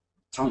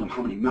 Telling them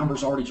how many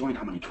members already joined,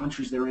 how many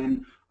countries they're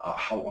in,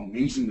 how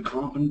amazing the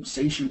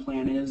compensation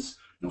plan is,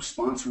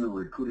 sponsoring or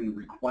recruiting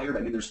required. I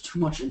mean, there's too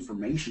much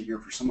information here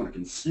for someone to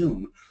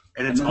consume.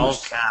 And it's all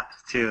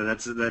caps too.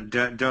 That's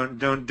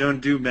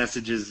don't do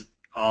messages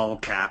all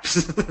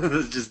caps.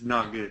 That's just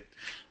not good.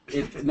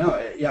 Exactly,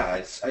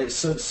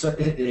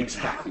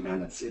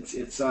 man.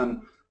 It's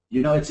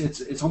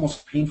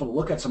almost painful to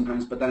look at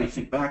sometimes. But then I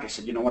think back. I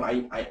said, you know what?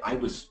 I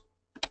was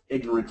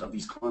ignorant of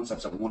these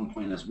concepts at one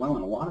point as well,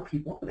 and a lot of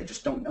people, they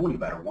just don't know any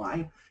better.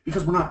 Why?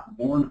 Because we're not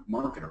born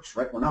marketers,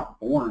 right? We're not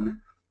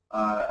born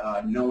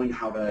knowing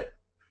how to.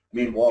 I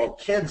mean, well,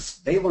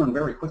 kids, they learn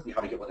very quickly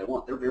how to get what they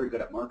want. They're very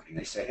good at marketing.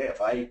 They say, hey,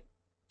 if I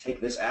take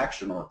this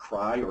action or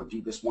cry or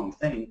do this one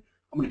thing,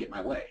 I'm going to get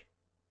my way.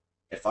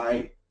 If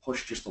I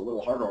push just a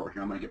little harder over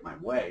here, I'm going to get my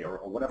way, or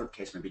whatever the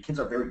case may be. Kids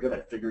are very good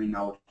at figuring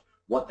out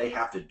what they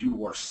have to do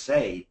or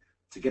say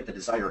to get the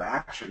desired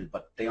action,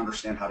 but they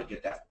understand how to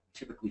get that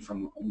typically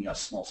from only a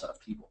small set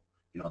of people.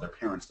 Their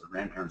parents, their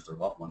grandparents, their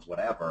loved ones,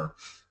 whatever,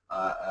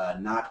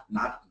 not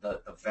the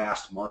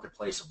vast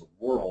marketplace of the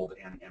world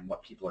and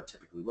what people are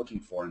typically looking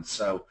for. And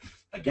so,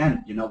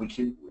 again,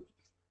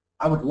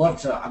 I would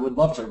love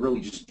to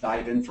really just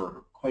dive in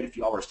for quite a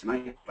few hours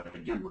tonight, but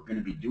again, we're going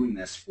to be doing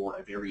this for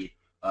a very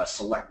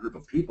select group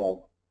of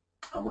people.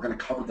 We're going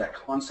to cover that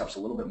concepts a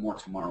little bit more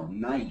tomorrow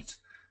night,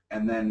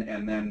 and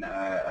then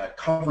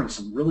covering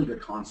some really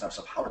good concepts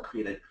of how to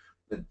create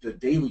the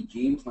daily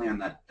game plan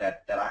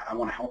that I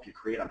want to help you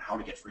create on how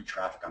to get free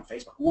traffic on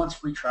Facebook. Who wants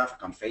free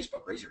traffic on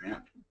Facebook? Raise your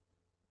hand.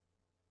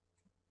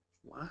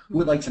 Who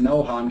would like to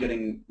know how I'm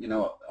getting,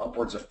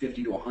 upwards of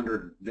 50 to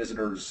 100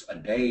 visitors a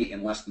day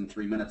in less than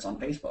 3 minutes on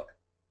Facebook?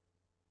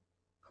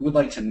 Who would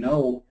like to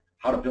know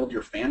how to build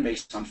your fan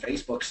base on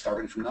Facebook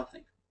starting from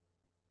nothing?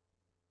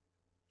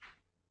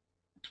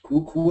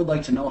 Who would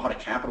like to know how to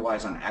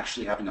capitalize on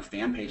actually having a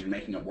fan page and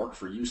making it work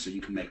for you so you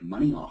can make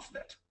money off of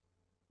it,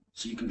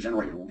 so you can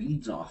generate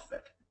leads off of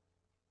it?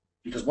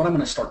 Because what I'm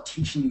going to start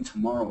teaching you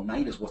tomorrow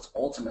night is what's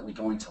ultimately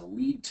going to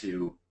lead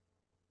to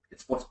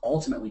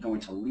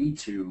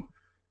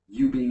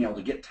you being able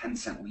to get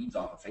 10-cent leads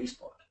off of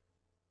Facebook.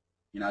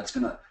 It's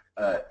going to,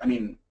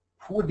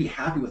 who would be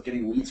happy with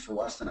getting leads for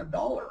less than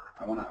 $1?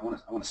 I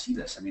want to see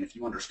this. If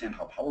you understand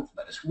how powerful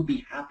that is, who would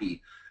be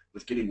happy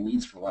with getting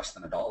leads for less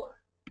than $1?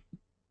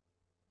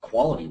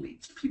 Quality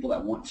leads, people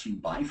that want to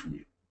buy from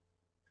you.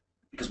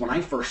 Because when I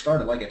first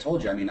started, like I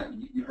told you,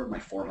 you heard my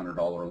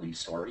 $400 lead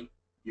story.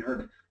 You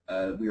heard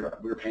we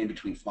were paying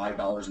between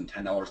 $5 and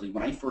 $10 a lead.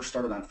 When I first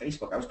started on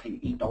Facebook, I was paying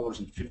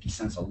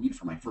 $8.50 a lead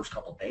for my first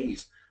couple of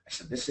days. I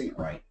said, this ain't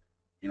right.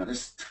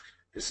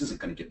 This isn't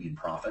going to get me in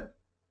profit.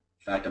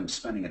 In fact, I'm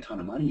spending a ton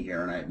of money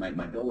here, and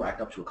my bill racked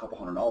up to a couple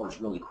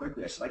 $100 really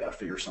quickly. I said, I got to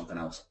figure something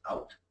else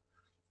out.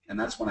 And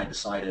that's when I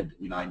decided,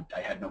 I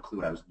had no clue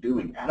what I was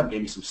doing. Adam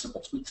gave me some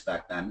simple tweaks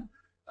back then.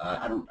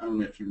 I don't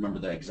know if you remember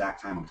the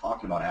exact time I'm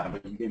talking about, Adam,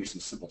 but he gave me some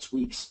simple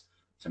tweaks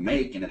to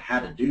make, and it had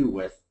to do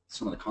with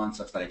some of the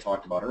concepts that I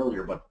talked about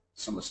earlier, but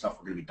some of the stuff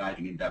we're going to be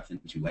diving in depth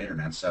into later,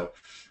 man. So,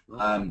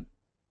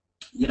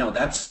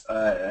 that's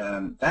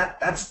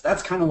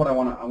kind of what I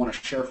want to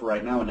share for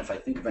right now. And if I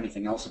think of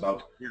anything else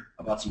about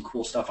some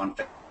cool stuff on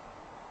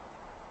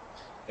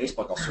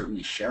Facebook, I'll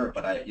certainly share it.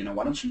 But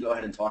why don't you go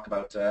ahead and talk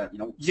about a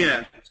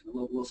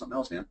little something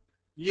else, man?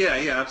 Yeah,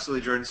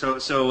 absolutely, Jordan.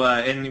 So,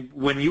 and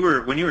when you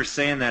were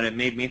saying that, it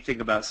made me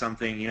think about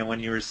something. When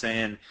you were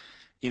saying,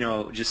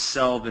 just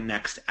sell the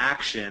next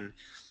action.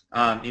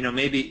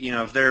 Maybe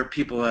if there are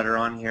people that are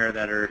on here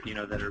that are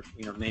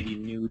maybe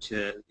new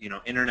to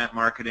internet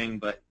marketing,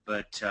 but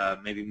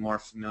maybe more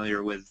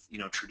familiar with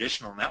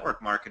traditional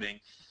network marketing.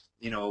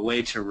 A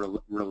way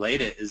to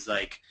relate it is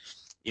like,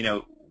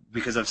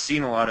 because I've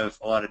seen a lot of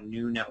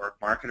new network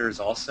marketers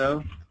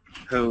also,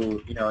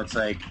 who it's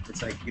like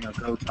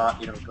go talk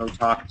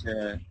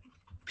to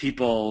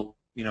people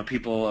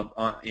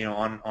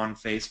on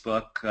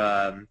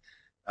Facebook.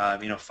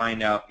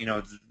 Find out,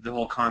 the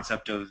whole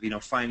concept of,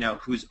 find out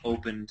who's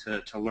open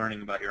to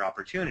learning about your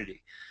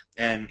opportunity.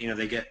 And,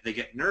 they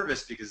get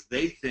nervous because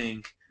they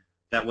think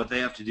that what they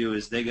have to do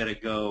is they got to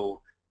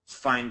go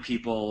find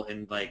people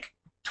and like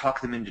talk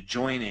them into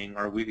joining,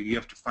 or you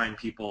have to find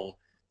people,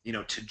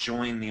 to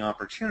join the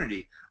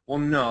opportunity. Well,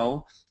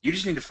 no, you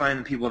just need to find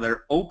the people that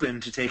are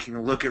open to taking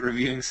a look at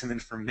reviewing some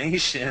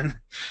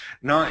information.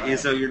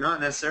 So you're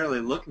not necessarily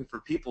looking for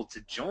people to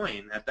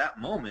join at that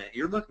moment.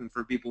 You're looking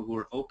for people who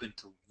are open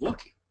to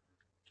looking,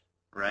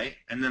 right?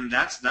 And then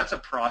that's a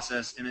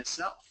process in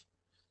itself.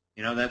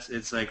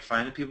 It's like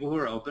find the people who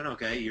are open.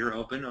 Okay, you're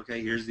open.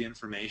 Okay, here's the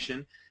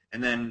information.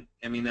 And then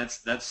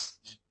that's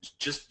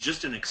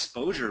just an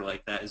exposure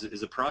like that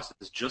is a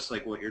process, just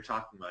like what you're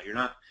talking about. You're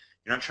not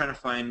trying to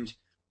find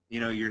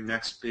your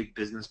next big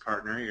business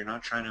partner. You're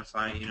not trying to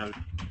find,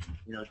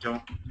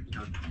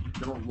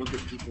 don't look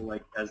at people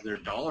like as their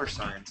dollar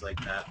signs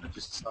like that, but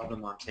just sell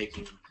them on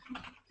taking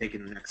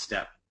the next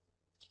step.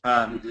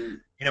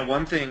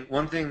 One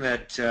thing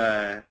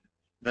that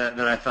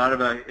I thought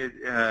about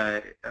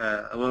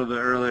a little bit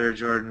earlier,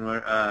 Jordan.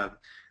 I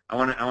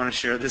want to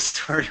share this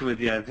story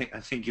with you. I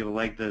think you'll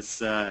like this.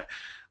 It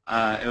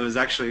was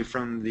actually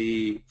from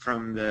the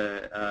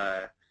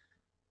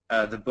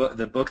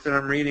book that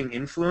I'm reading,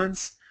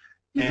 Influence.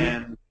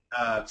 And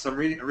so I'm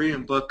reading a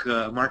book,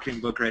 a marketing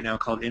book right now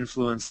called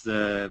Influence: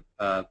 The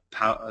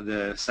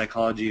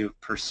Psychology of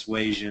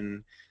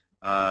Persuasion,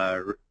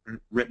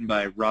 written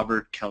by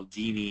Robert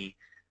Cialdini.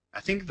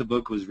 I think the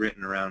book was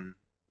written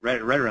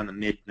right around the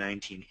mid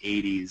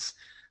 1980s.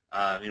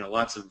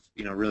 Lots of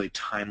really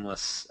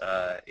timeless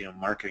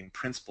marketing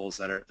principles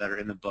that are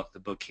in the book. The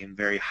book came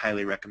very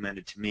highly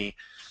recommended to me.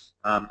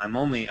 I'm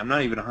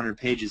not even 100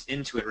 pages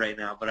into it right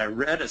now, but I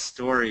read a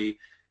story.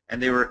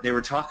 And they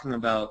were talking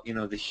about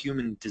the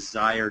human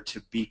desire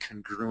to be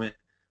congruent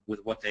with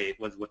what they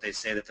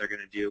say that they're going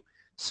to do.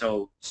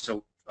 So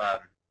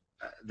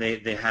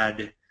they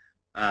had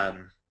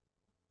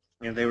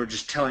they were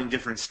just telling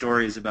different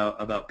stories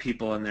about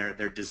people and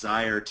their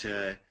desire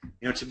to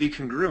to be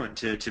congruent,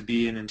 to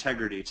be in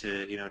integrity,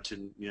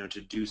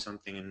 to do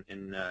something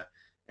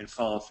and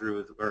follow through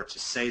with, or to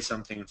say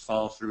something and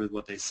follow through with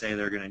what they say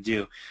they're going to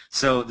do.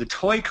 So the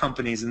toy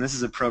companies, and this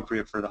is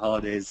appropriate for the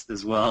holidays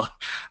as well,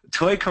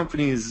 toy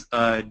companies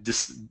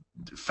just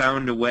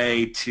found a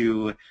way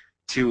to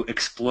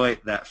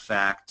exploit that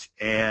fact,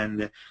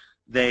 and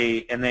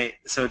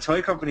so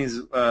toy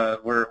companies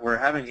were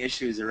having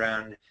issues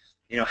around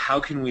how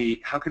can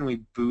we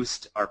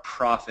boost our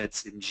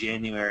profits in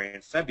January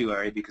and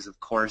February, because of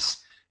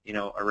course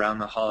around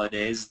the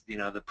holidays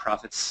the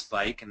profits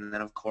spike, and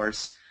then of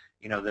course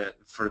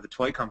for the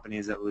toy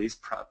companies at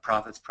least,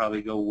 profits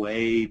probably go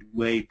way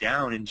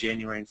down in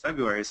January and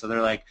February. So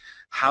they're like,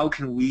 how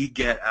can we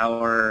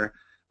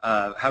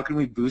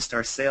boost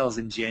our sales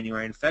in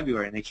January and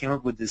February? And they came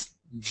up with this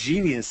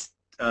genius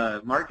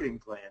marketing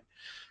plan,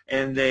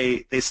 and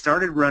they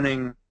started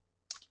running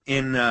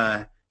in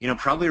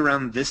probably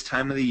around this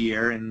time of the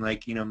year, in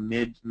like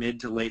mid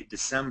to late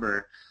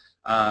December,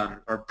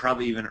 or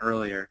probably even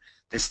earlier.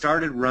 They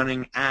started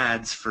running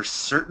ads for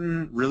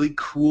certain really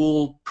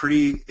cool,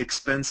 pretty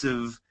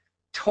expensive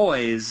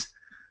toys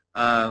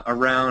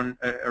around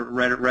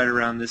right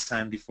around this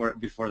time before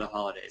the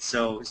holidays.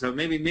 So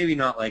maybe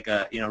not like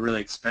a really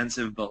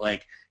expensive, but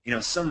like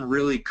some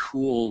really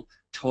cool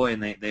toy,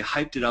 and they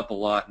hyped it up a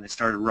lot, and they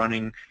started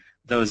running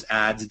those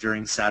ads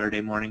during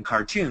Saturday morning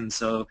cartoons.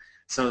 So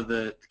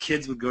the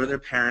kids would go to their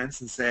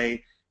parents and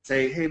say,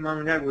 hey, Mom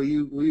and Dad, will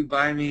you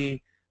buy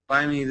me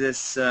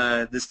this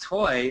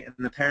toy? And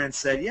the parents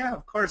said, yeah,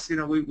 of course,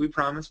 we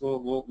promise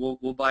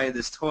we'll buy you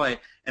this toy.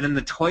 And then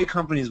the toy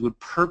companies would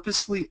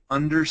purposely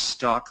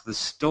understock the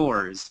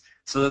stores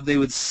so that they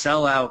would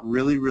sell out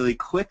really, really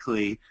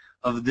quickly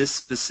of this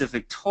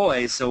specific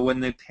toy. So when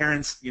the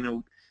parents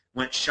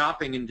went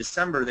shopping in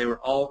December, they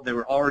were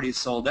already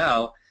sold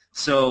out.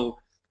 So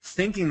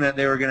thinking that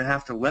they were going to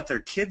have to let their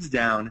kids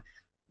down,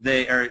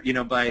 they are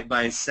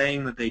by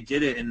saying that they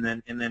did it and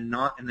then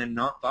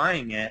not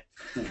buying it,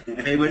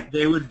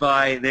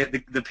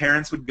 the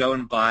parents would go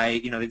and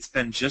buy, they'd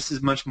spend just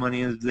as much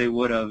money as they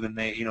would have, and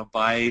they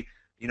buy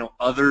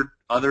other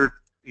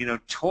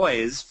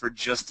toys for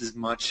just as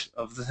much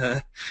of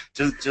the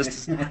just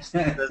as much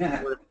as they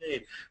would have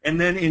paid.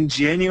 And then in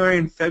January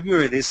and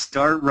February they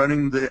start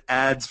running the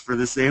ads for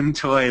the same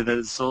toy that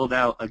is sold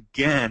out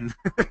again.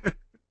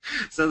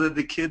 So that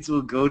the kids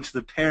will go to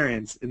the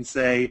parents and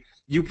say,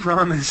 you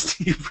promised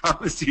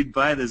you'd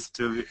buy this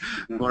for me.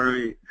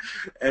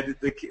 And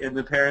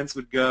the parents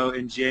would go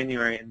in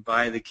January and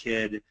buy the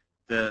kid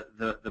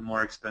the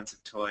more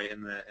expensive toy,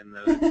 and the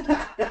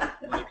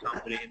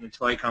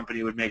toy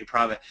company would make a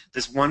profit.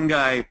 This one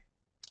guy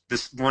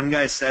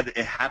said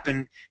it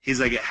happened.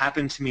 He's like, it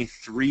happened to me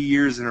 3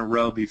 years in a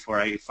row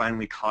before I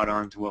finally caught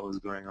on to what was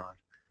going on.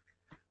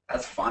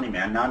 That's funny,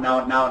 man.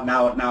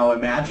 Now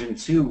imagine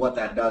too what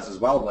that does as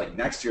well. Like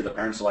next year, the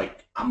parents are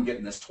like, "I'm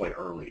getting this toy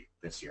early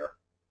this year.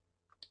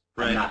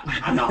 Right.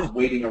 I'm not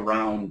waiting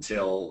around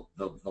till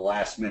the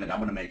last minute. I'm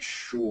going to make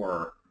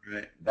sure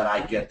that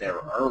I get there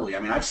early." I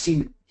mean, I've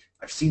seen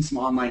some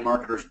online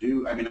marketers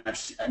do.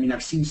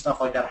 I've seen stuff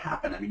like that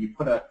happen. I mean, you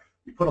put a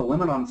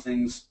limit on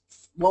things.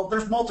 Well,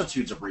 there's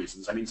multitudes of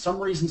reasons. I mean, some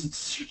reasons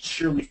it's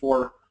surely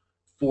for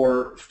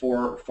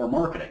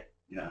marketing.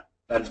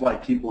 That's why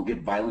people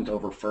get violent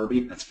over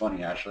Furby. That's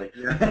funny, actually.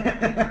 Yeah.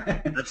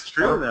 That's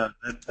true, though.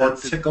 Or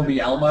Tickle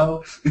Me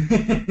Elmo.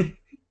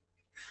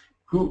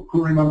 Who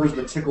remembers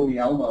the Tickle Me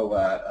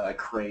Elmo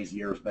craze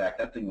years back?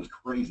 That thing was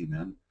crazy,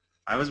 man.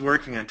 I was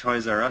working at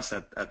Toys R Us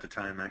at the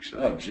time,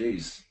 actually. Oh,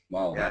 jeez.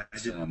 Wow. Yeah, I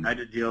had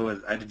to deal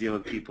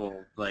with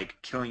people like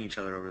killing each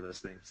other over those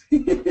things.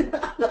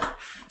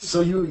 So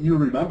you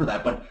remember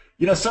that, but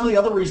some of the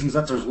other reasons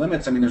that there's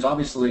limits. I mean, there's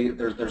obviously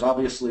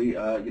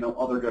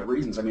other good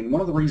reasons. I mean,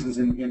 one of the reasons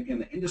in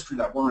the industry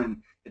that we're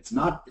in, it's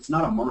not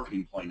a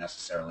marketing play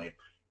necessarily.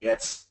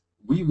 It's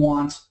we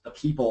want the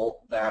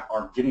people that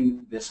are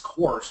getting this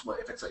course,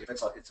 if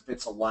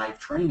it's a live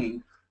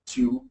training,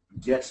 to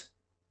get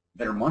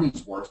their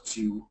money's worth,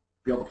 to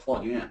be able to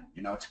plug in,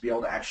 to be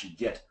able to actually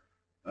get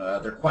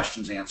their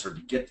questions answered,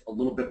 to get a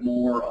little bit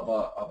more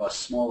of a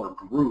smaller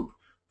group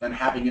than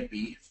having it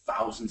be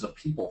thousands of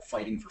people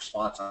fighting for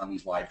spots on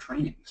these live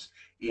trainings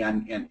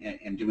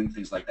and doing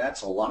things like that.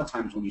 So a lot of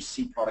times when you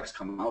see products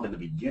come out in the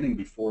beginning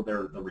before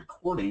the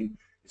recording,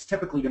 it's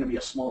typically going to be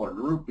a smaller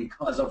group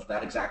because of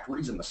that exact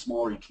reason. The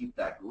smaller you keep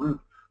that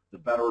group, the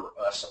better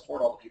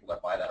support all the people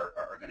that buy that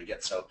are going to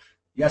get. So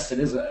yes,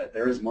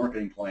 there is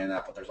marketing play in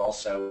that, but there's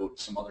also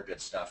some other good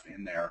stuff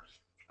in there.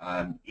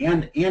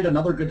 And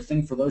another good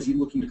thing for those of you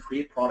looking to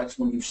create products,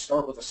 when you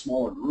start with a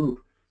smaller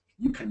group,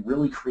 you can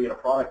really create a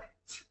product.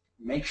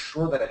 Make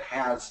sure that it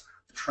has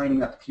the training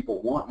that the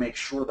people want. Make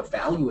sure the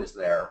value is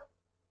there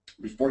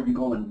before you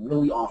go and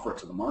really offer it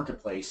to the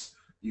marketplace.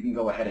 You can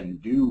go ahead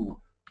and do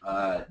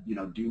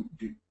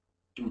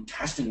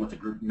testing with the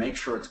group. Make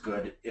sure it's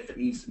good. If it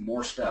needs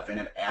more stuff in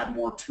it, add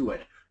more to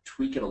it.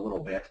 Tweak it a little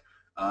bit.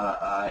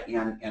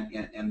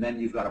 And then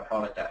you've got a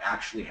product that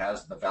actually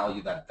has the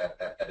value that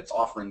it's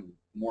offering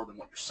more than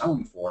what you're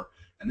selling for,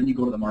 and then you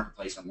go to the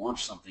marketplace and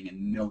launch something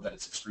and know that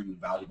it's extremely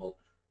valuable.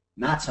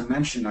 Not to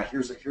mention,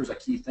 here's a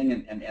key thing,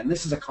 and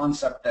this is a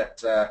concept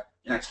that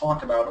I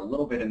talked about a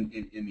little bit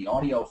in the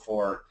audio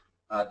for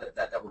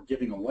that we're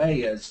giving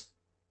away. Is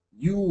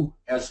you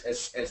as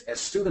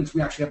students,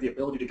 we actually have the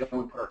ability to go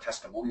and put our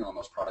testimonial on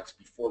those products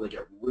before they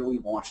get really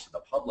launched to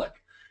the public.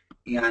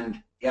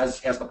 And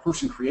as the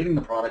person creating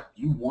the product,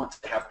 you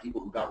want to have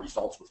people who got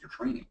results with your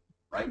training,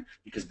 right?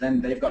 Because then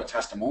they've got a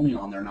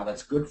testimonial on there. Now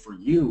that's good for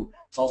you.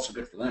 It's also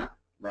good for them,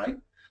 right?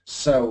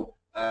 So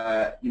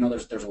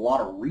there's a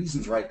lot of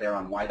reasons right there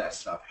on why that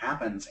stuff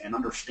happens, and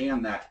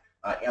understand that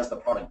as the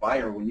product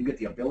buyer when you get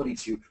the ability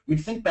to. I mean,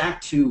 think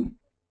back to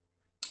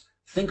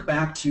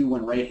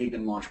when Ray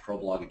Hagan launched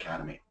ProBlog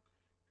Academy.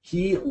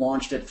 He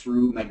launched it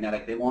through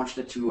Magnetic. They launched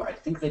it to, I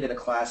think they did a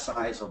class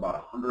size of about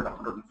 100,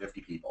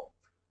 150 people.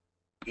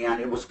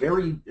 And it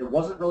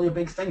wasn't really a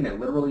big thing. They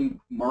literally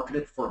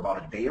marketed for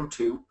about a day or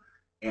two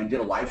and did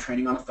a live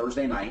training on a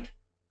Thursday night.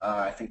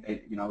 I think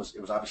it was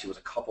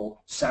a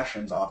couple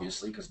sessions,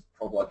 obviously, because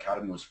ProBlog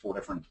Academy was 4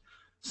 different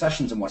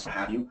sessions and what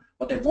have you.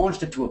 But they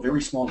launched it to a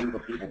very small group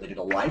of people. They did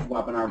a live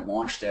webinar,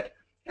 launched it,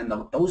 and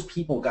those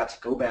people got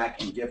to go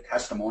back and give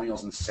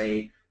testimonials and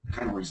say the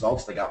kind of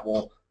results they got.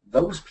 Well,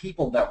 those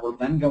people that were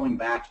then going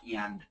back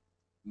and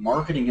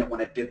marketing it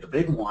when it did the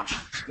big launch,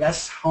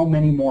 guess how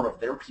many more of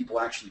their people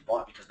actually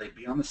bought, because they'd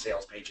be on the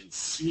sales page and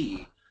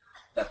see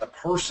that the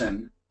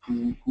person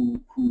who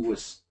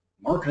was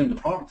marketing the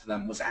product to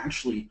them was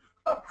actually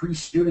a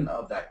pre-student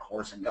of that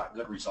course and got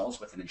good results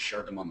with it and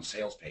shared them on the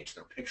sales page.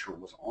 Their picture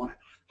was on it.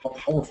 How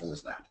powerful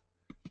is that?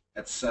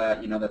 That's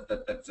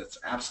that's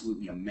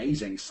absolutely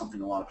amazing.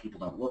 Something a lot of people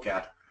don't look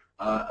at.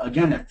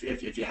 Again,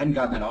 if you hadn't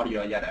gotten that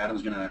audio yet,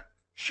 Adam's going to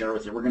share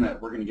with you. We're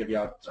gonna give you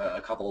out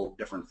a couple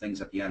different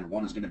things at the end.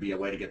 One is going to be a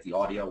way to get the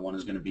audio. One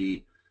is going to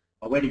be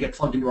a way to get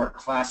plugged into our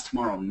class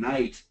tomorrow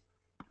night.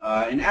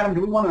 And Adam,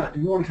 do we want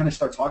to kind of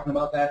start talking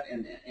about that?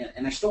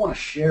 And I still want to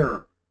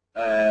share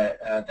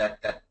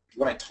that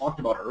what I talked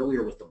about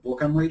earlier with the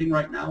book I'm reading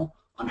right now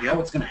on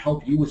how it's going to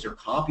help you with your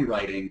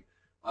copywriting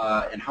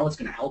and how it's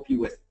going to help you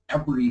with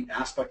every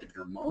aspect of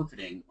your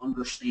marketing,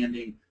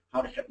 understanding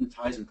how to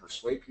hypnotize and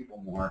persuade people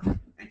more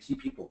and keep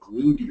people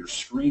glued to your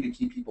screen and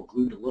keep people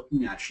glued to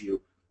looking at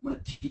you. I'm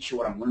going to teach you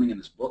what I'm learning in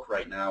this book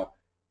right now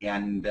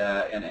and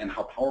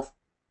how powerful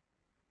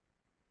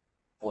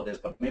it is,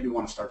 but maybe we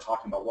want to start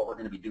talking about what we're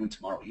going to be doing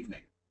tomorrow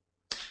evening.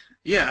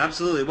 Yeah,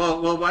 absolutely.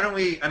 Well, why don't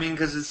we? I mean,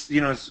 because it's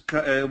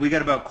we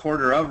got about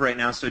quarter of right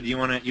now. So do you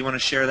want to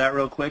share that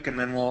real quick, and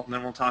then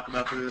we'll talk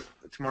about the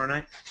tomorrow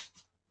night?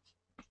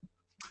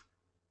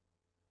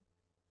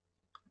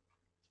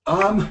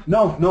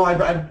 No,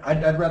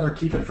 I'd rather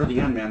keep it for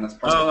the end, man. That's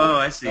part of the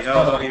I see.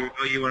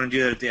 You want to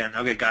do that at the end?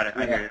 Okay, got it.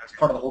 Yeah, I hear you. That's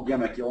part of the whole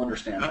gimmick. You'll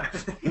understand.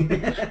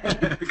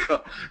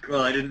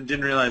 Cool. I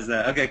didn't realize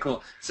that. Okay,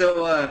 cool.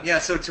 So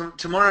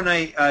tomorrow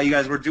night, you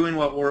guys, we're doing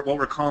what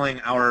we're calling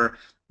our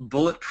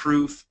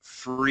bulletproof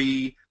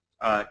free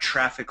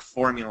traffic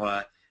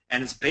formula,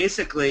 and it's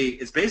basically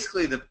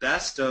the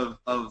best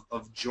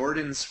of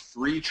Jordan's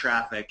free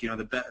traffic.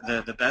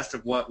 The best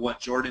of what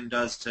Jordan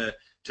does to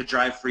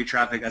drive free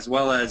traffic, as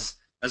well as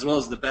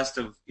the best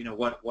of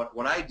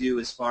what I do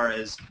as far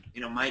as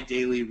my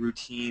daily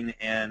routine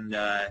and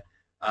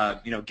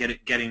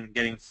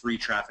getting free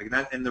traffic.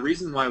 And the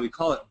reason why we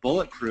call it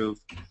bulletproof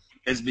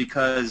is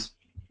because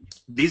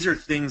these are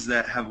things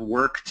that have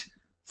worked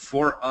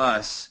for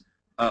us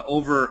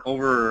over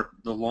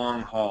the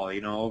long haul.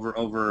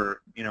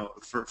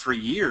 For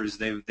years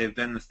they've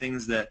been the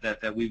things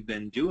that we've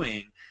been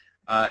doing.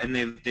 And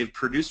they've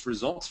produced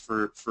results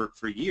for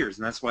years,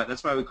 and that's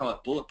why we call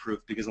it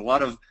bulletproof, because a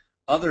lot of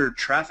other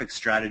traffic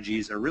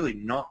strategies are really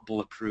not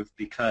bulletproof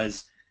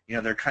because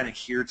they're kind of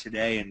here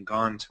today and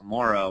gone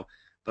tomorrow.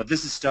 But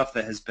this is stuff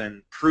that has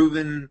been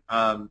proven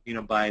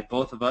by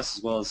both of us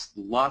as well as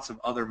lots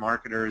of other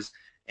marketers,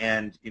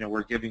 and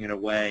we're giving it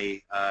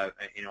away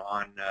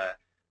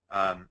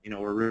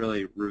we're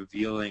really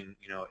revealing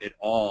it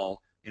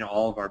all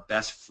of our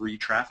best free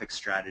traffic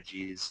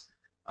strategies.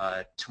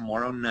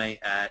 Tomorrow night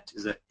at,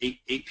 is it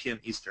 8 p.m.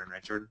 Eastern,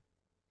 right, Jordan?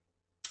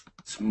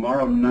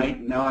 Tomorrow night,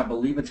 no, I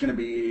believe it's going to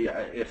be,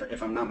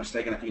 if I'm not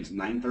mistaken, I think it's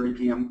 9:30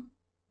 p.m.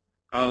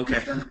 Oh,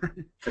 okay.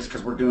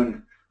 Because we're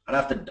doing,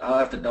 I'll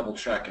have to double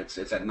check. It's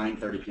at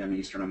 9:30 p.m.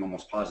 Eastern. I'm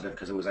almost positive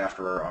because it was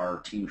after our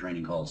team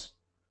training calls.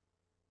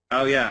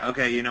 Oh yeah,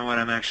 okay. You know what?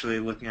 I'm actually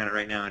looking at it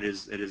right now. It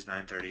is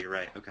 9:30. You're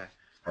right. Okay.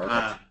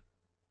 Perfect.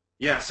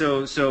 Yeah,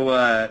 so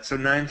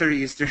 9:30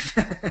 Eastern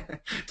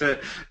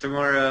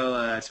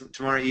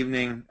tomorrow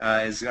evening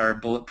is our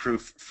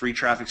bulletproof free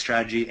traffic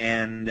strategy,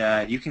 and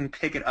you can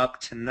pick it up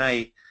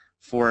tonight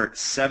for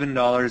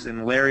 $7.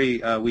 And Larry,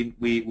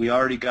 we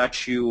already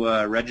got you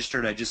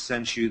registered. I just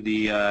sent you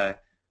the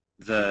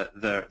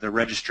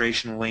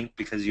registration link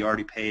because you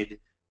already paid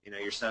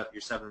your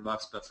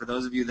 $7. But for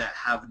those of you that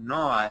have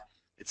not,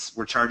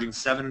 we're charging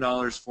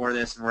 $7 for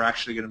this, and we're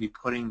actually going to be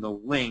putting the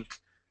link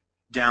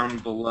down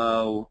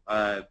below.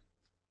 I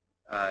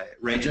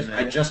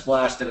just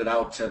blasted it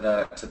out to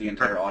the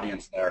entire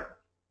audience there.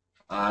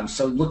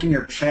 So look in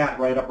your chat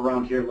right up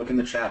around here. Look in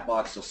the chat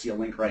box. You'll see a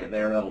link right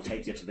there that'll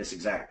take you to this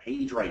exact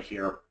page right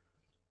here.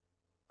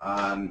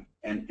 And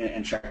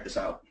check this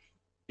out.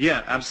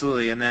 Yeah,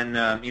 absolutely. And then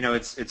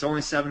it's only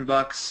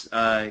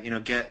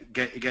 $7.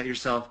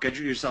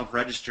 Get yourself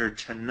registered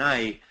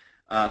tonight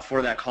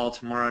for that call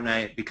tomorrow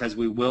night, because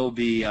we will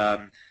be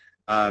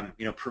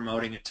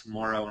promoting it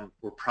tomorrow, and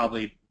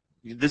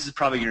this is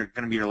probably going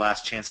to be your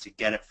last chance to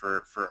get it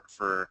for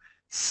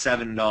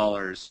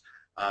 $7.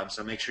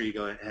 So make sure you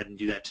go ahead and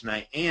do that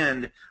tonight.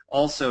 And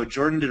also,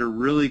 Jordan did a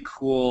really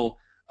cool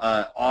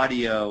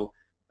audio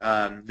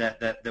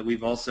that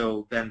we've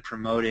also been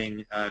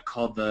promoting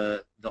called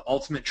the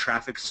ultimate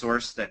traffic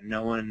source that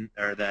no one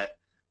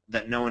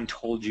no one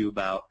told you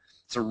about.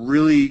 It's a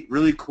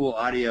really cool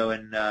audio,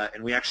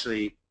 and we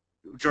actually,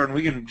 Jordan,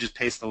 we can just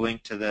paste the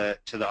link to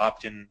the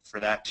opt-in for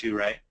that too,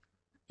 right?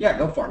 Yeah,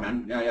 go for it,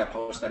 man. Yeah.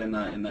 Post that in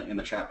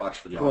the chat box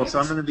for the audience.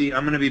 Cool. So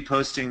I'm gonna be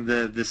posting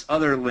this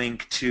other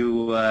link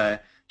to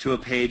a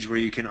page where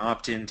you can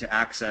opt in to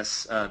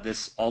access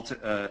this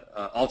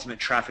ultimate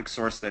traffic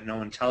source that no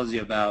one tells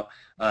you about.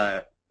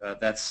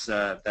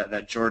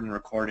 That Jordan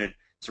recorded.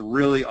 It's a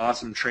really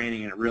awesome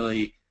training, and it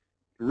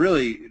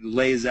really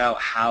lays out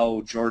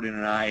how Jordan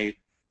and I,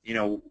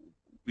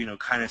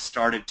 kind of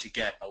started to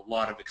get a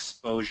lot of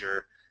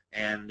exposure.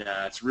 And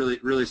it's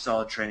really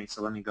solid training.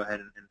 So let me go ahead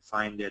and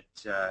find it,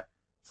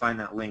 find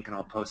that link, and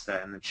I'll post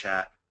that in the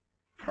chat.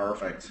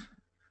 Perfect.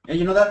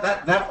 And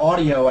that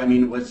audio, I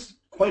mean, was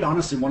quite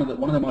honestly one of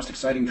the most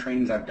exciting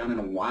trainings I've done in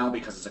a while,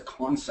 because it's a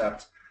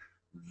concept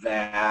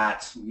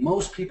that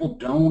most people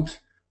don't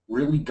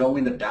really go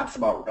into depth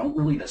about, don't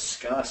really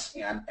discuss,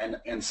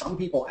 and some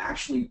people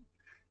actually,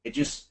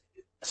 it's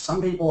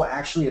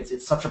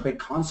such a big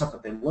concept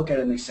that they look at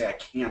it and they say, I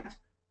can't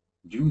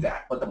do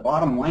that. But the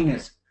bottom line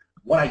is,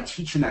 what I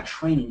teach in that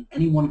training,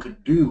 anyone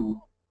could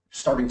do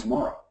starting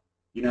tomorrow.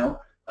 And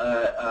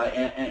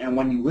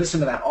when you listen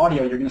to that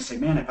audio, you're going to say,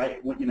 man,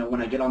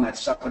 when I get on that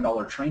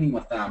 $7 training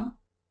with them,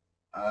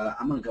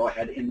 I'm going to go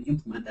ahead and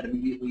implement that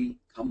immediately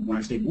come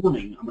Wednesday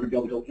morning. I'm going to be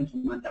able to go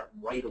implement that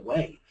right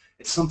away.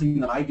 It's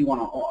something that I do on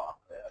a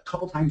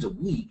couple times a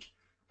week.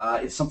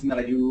 It's something that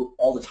I do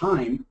all the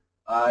time,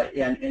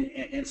 and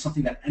it's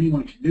something that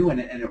anyone can do, and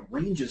it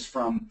ranges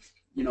from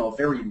a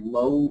very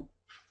low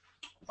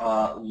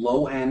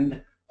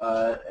end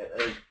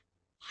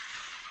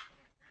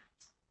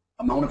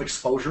amount of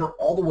exposure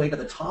all the way to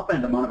the top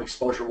end amount of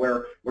exposure,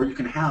 where you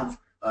can have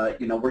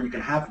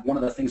one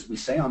of the things we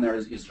say on there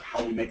is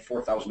how we make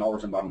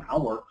 $4,000 in about an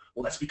hour.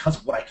 Well, that's because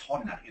of what I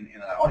taught in that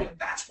audio.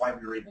 That's why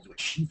we were able to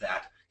achieve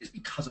that, is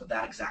because of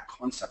that exact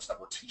concepts that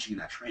we're teaching in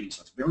that training.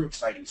 So it's very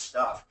exciting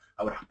stuff.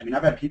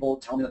 I've had people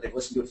tell me that they've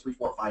listened to it 3,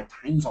 4, 5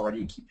 times already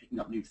and keep picking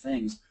up new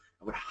things.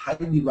 I would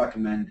highly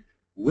recommend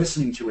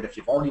listening to it. If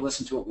you've already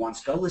listened to it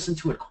once, go listen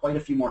to it quite a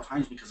few more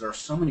times, because there are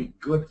so many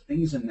good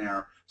things in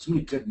there, so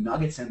many good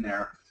nuggets in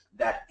there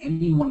that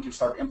anyone can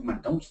start to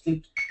implement. Don't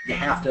think you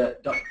have to.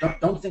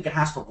 Don't think it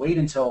has to wait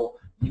until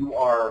you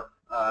are,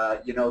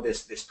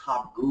 this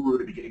top guru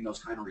to be getting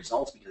those kind of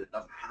results, because it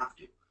doesn't have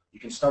to. You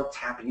can start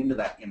tapping into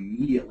that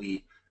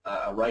immediately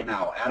right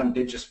now. Adam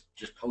did just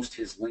post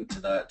his link to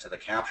the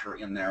capture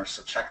in there,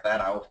 so check that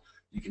out.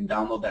 You can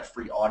download that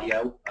free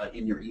audio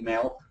in your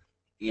email.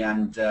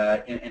 And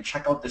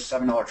check out this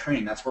 $7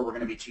 training. That's where we're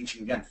going to be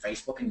teaching, again,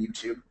 Facebook and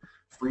YouTube,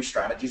 free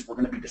strategies. We're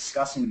going to be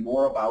discussing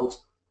more about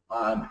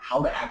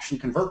how to actually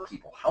convert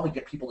people, how to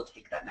get people to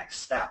take that next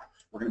step.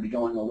 We're going to be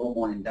going a little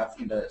more in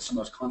depth into some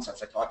of those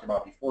concepts I talked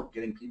about before,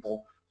 getting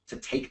people to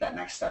take that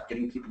next step,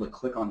 getting people to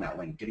click on that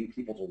link, getting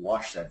people to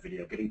watch that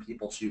video, getting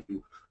people to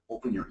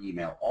open your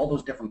email. All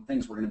those different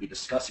things we're going to be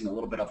discussing a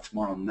little bit of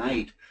tomorrow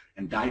night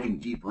and diving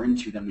deeper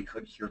into than we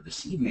could here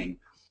this evening.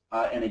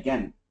 And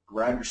again,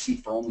 grab your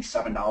seat for only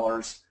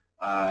 $7.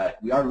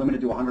 We are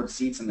limited to 100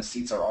 seats, and the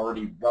seats are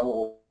already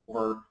well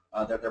over,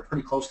 they're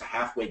pretty close to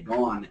halfway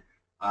gone,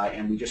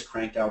 and we just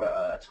cranked out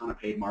a ton of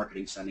paid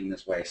marketing sending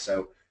this way.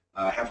 So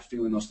I have a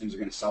feeling those things are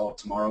going to sell out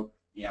tomorrow,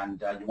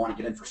 and you want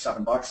to get in for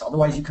 $7.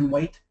 Otherwise, you can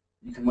wait.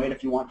 You can wait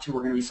if you want to.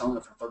 We're going to be selling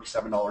it for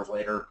 $37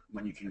 later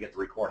when you can get the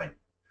recording.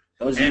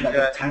 Those of you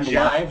that attend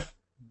live.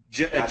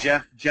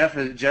 Jeff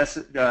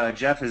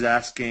is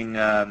asking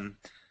if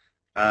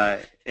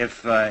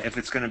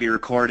it's going to be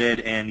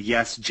recorded, and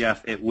yes,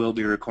 Jeff, it will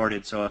be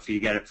recorded. So if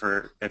you get it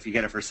for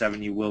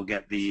 $7, you will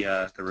get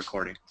the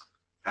recording.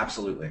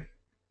 Absolutely.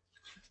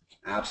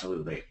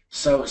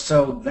 So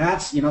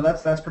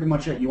that's pretty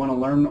much it. You want to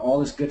learn all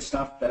this good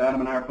stuff that Adam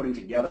and I are putting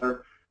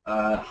together.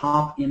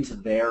 Hop into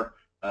there.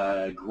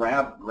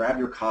 Grab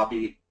your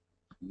copy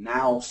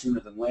now, sooner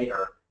than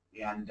later,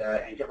 and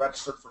get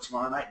registered for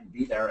tomorrow night and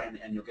be there.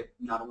 And you'll get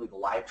not only the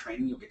live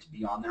training, you'll get to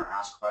be on there,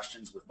 ask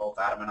questions with both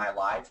Adam and I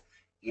live,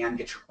 and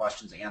get your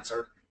questions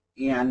answered.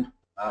 And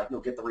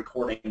you'll get the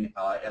recording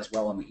as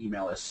well in the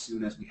email as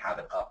soon as we have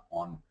it up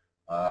on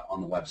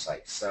the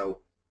website. So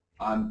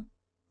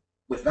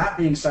with that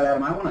being said,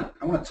 Adam, I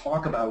want to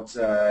talk about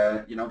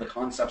the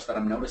concepts that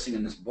I'm noticing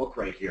in this book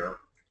right here.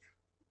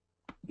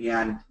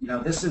 And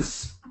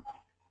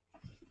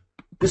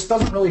this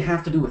doesn't really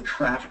have to do with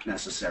traffic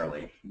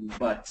necessarily,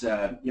 but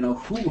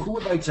who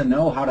would like to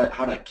know how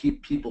to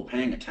keep people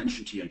paying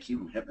attention to you and keep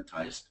them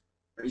hypnotized?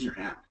 Raise your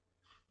hand.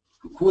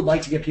 Who would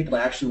like to get people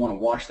to actually want to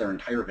watch their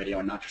entire video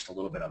and not just a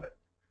little bit of it,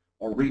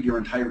 or read your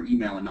entire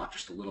email and not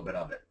just a little bit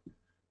of it,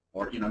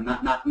 or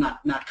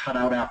not cut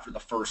out after the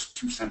first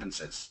 2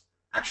 sentences?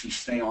 Actually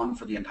stay on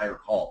for the entire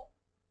call.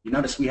 You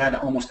notice we had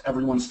almost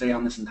everyone stay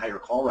on this entire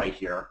call right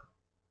here.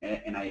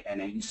 And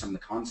I used some of the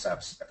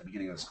concepts at the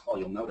beginning of this call.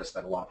 You'll notice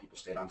that a lot of people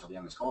stayed on until the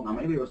end of this call. Now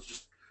maybe it was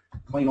just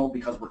Plain old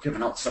because we're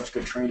giving out such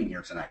good training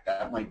here tonight.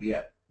 That might be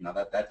it.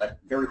 That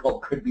very well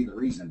could be the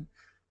reason.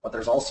 But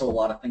there's also a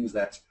lot of things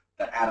that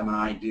Adam and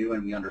I do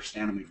and we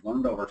understand and we've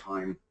learned over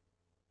time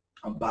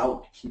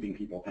about keeping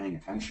people paying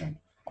attention.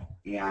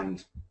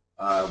 And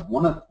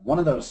one of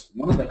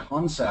the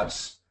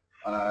concepts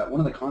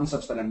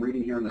that I'm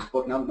reading here in this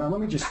book. Now let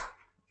me just,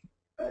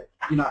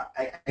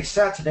 I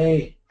sat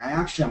today.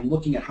 I'm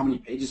looking at how many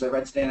pages I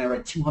read today, and I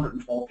read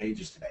 212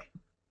 pages today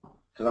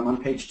because I'm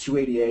on page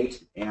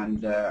 288,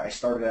 and I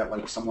started at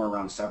like somewhere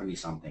around 70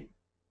 something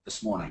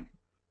this morning,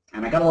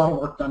 and I got a lot of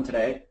work done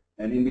today.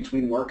 And in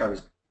between work, I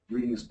was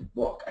reading this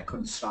book. I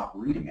couldn't stop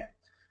reading it.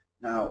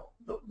 Now,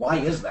 why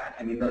is that?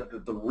 I mean,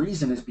 the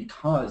reason is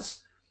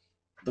because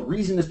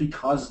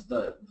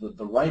the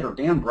writer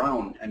Dan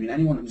Brown. I mean,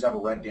 anyone who's ever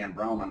read Dan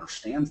Brown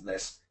understands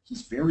this.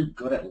 He's very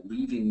good at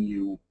leaving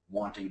you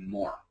wanting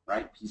more,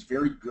 right? He's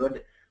very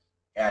good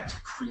at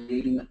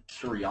creating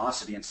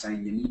curiosity and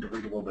saying you need to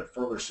read a little bit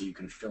further so you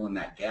can fill in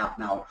that gap.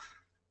 Now,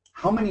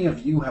 how many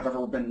of you have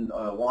ever been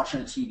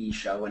watching a TV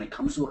show and it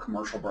comes to a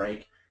commercial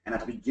break, and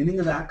at the beginning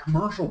of that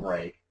commercial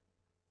break,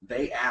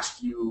 they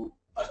ask you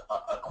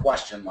a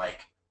question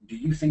like, do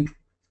you think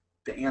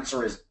the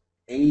answer is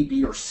A,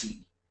 B, or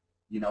C?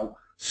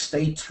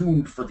 Stay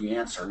tuned for the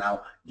answer.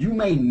 Now, you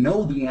may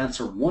know the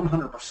answer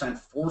 100%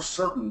 for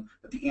certain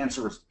that the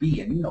answer is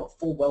B, and you know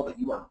full well that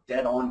you are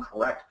dead on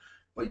correct,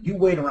 but you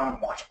wait around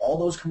and watch all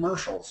those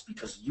commercials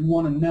because you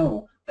want to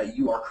know that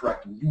you are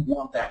correct, and you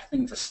want that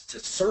thing to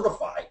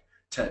certify,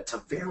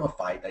 to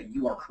verify that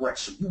you are correct.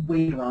 So you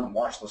wait around and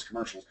watch those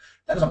commercials.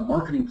 That is a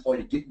marketing ploy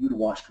to get you to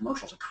watch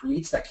commercials. It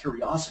creates that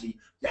curiosity.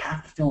 You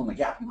have to fill in the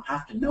gap. You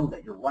have to know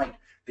that you're right.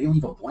 They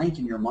leave a blank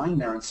in your mind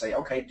there and say,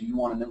 okay, do you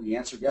want to know the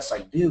answer? Yes, I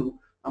do.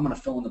 I'm going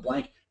to fill in the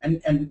blank.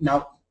 And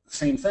now,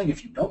 same thing,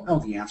 if you don't know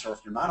the answer,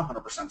 if you're not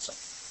 100%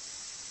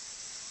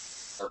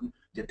 certain,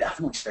 you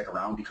definitely stick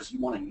around because you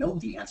want to know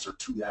the answer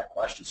to that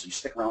question. So you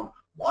stick around,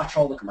 watch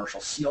all the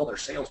commercials, see all their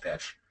sales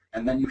pitch,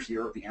 and then you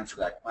hear the answer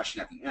to that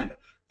question at the end.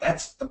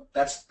 That's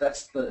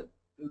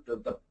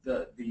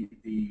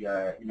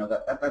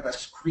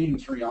creating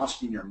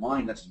curiosity in your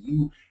mind. That's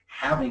you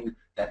having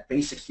that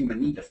basic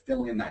human need to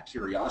fill in that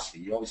curiosity.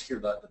 You always hear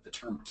the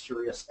term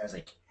curious as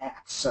a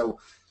cat. So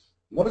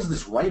what does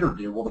this writer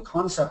do? Well, the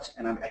concept,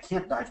 and I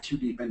can't dive too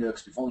deep into it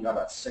because we've only got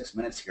about 6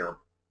 minutes here,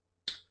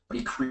 but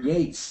he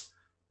creates,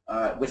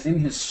 within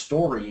his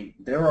story,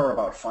 there are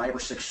about 5 or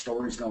 6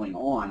 stories going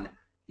on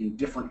in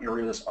different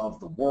areas of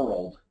the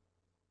world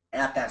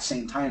at that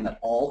same time that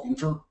all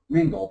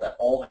intermingle, that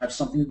all have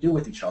something to do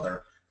with each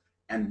other.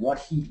 And what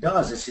he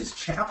does is his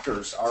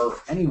chapters are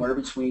anywhere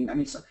between, I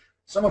mean,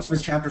 some of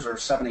his chapters are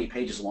 7, 8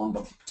 pages long,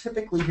 but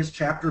typically his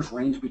chapters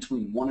range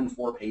between 1 and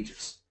 4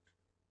 pages.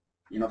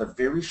 They're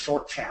very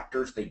short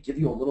chapters. They give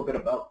you a little bit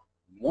about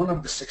one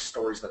of the 6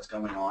 stories that's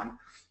going on,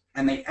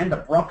 and they end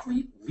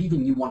abruptly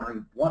leaving you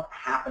wondering what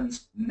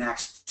happens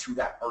next to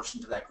that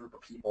person, to that group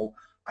of people.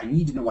 I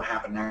need to know what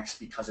happened next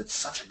because it's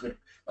such a good,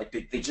 like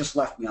they just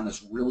left me on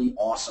this really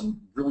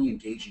awesome, really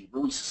engaging,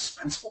 really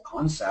suspenseful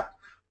concept,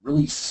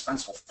 really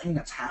suspenseful thing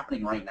that's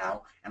happening right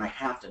now, and I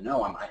have to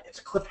know. It's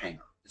a cliffhanger.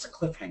 It's a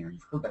cliffhanger.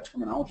 You've heard that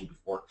terminology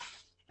before.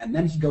 And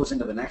then he goes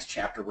into the next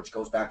chapter, which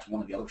goes back to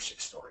one of the other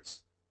 6 stories.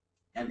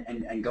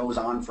 And goes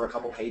on for a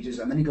couple pages,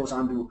 and then he goes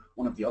on to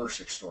one of the other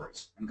 6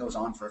 stories, and goes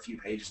on for a few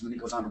pages, and then he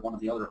goes on to one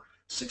of the other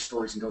 6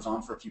 stories and goes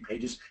on for a few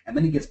pages, and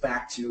then he gets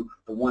back to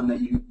the one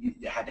that you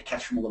had to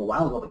catch from a little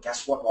while ago, but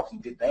guess what? While he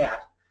did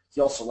that,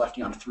 he also left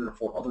you on 3 or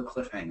 4 other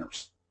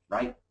cliffhangers,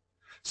 right?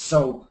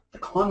 So the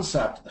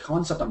concept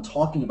I'm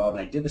talking about, and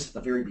I did this at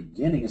the very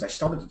beginning, is I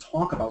started to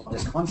talk about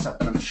this concept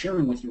that I'm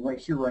sharing with you right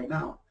here, right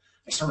now.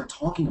 I started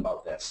talking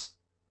about this,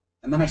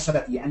 and then I said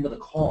at the end of the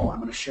call, I'm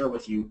going to share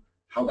with you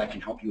how that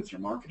can help you with your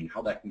marketing,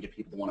 how that can get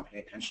people to want to pay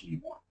attention to you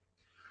more.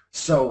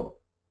 So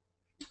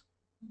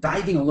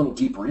diving a little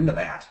deeper into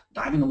that,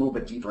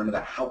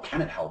 how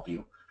can it help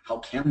you? How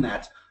can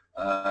that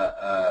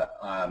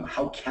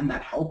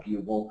help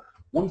you? Well,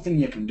 one thing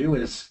you can do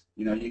is,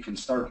 you can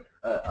start,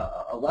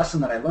 a lesson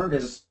that I learned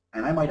is,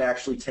 and I might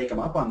actually take them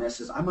up on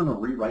this, is I'm going to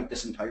rewrite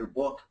this entire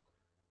book,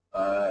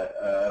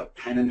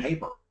 pen and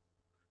paper,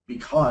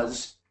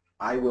 because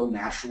I will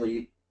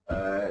naturally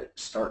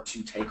start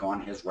to take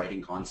on his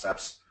writing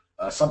concepts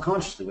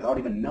subconsciously without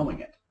even knowing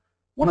it.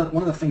 One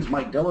of the things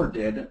Mike Dillard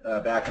did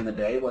back in the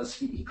day was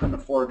he couldn't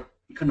afford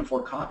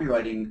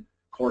copywriting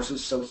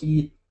courses, so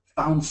he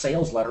found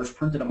sales letters,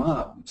 printed them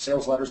up,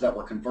 sales letters that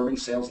were converting,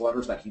 sales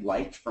letters that he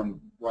liked from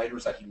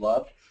writers that he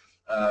loved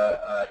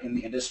in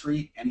the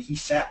industry, and he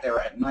sat there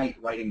at night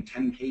writing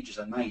 10 pages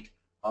a night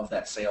of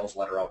that sales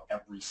letter out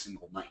every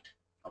single night.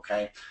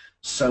 Okay,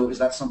 so is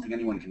that something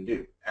anyone can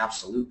do?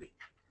 Absolutely.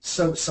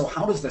 So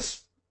how does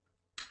this,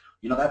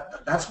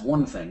 that's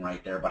one thing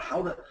right there, but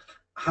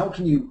how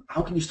can you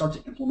start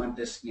to implement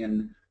this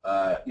in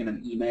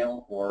an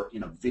email or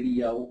in a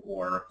video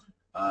or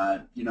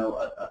a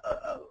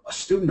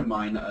student of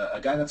mine, a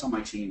guy that's on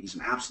my team, he's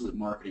an absolute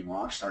marketing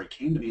rock star. He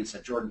came to me and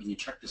said, Jordan, can you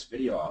check this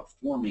video out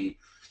for me?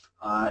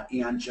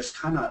 and just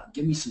kind of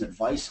give me some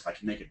advice if I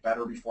can make it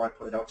better before I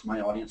put it out to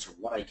my audience or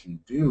what I can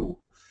do.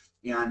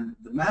 And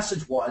the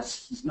message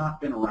was, he's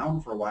not been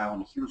around for a while,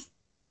 and here's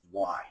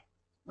why,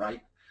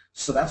 right?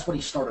 So that's what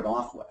he started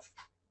off with.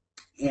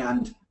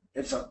 And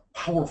it's a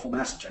powerful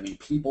message. I mean,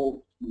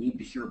 people need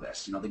to hear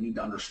this. They need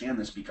to understand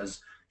this because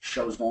it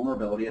shows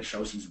vulnerability. It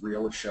shows he's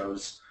real. It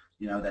shows,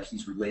 that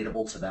he's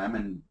relatable to them.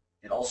 And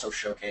it also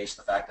showcased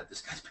the fact that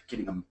this guy's been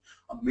getting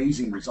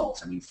amazing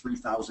results. I mean,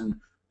 3,000.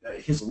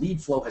 His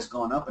lead flow has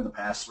gone up in the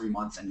past 3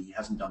 months, and he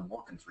hasn't done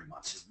work in 3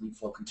 months. His lead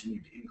flow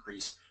continued to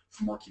increase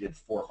from work he did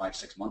 4, 5,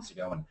 6 months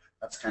ago, and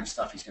that's the kind of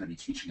stuff he's going to be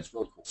teaching. It's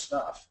really cool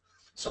stuff.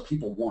 So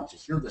people want to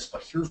hear this,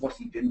 but here's what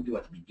he didn't do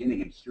at the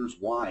beginning, and here's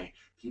why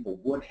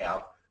people would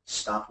have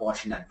stopped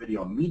watching that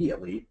video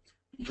immediately,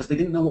 because they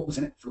didn't know what was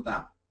in it for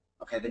them.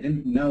 Okay, they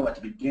didn't know at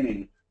the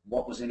beginning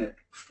what was in it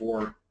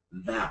for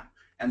them.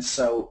 And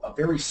so a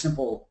very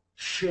simple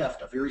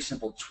shift, a very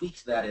simple tweak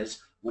to that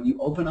is, when you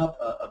open up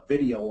a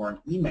video or an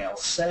email,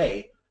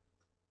 say,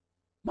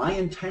 my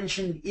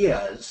intention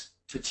is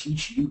to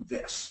teach you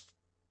this.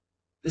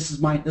 This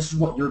is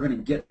what you're going to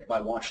get by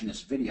watching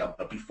this video.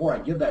 But before I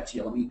give that to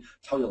you, let me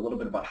tell you a little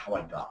bit about how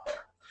I got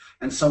there.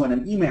 And so in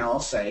an email, I'll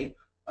say,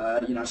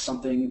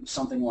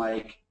 something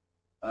like,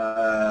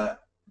 I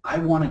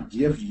want to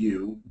give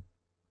you,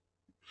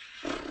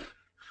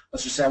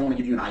 let's just say I want to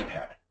give you an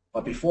iPad.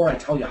 But before I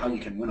tell you how you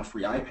can win a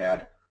free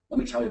iPad, let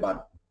me tell you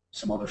about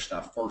some other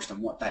stuff first.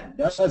 And what that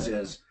does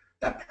is,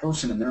 that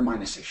person in their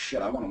mind, they say,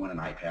 shit, I want to win an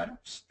iPad.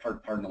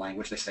 Pardon the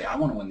language. They say, I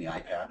want to win the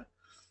iPad.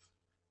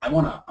 I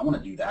want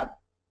to do that.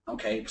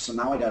 Okay, so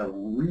now I got to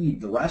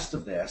read the rest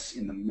of this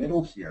in the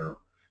middle here,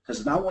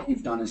 because now what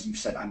you've done is you've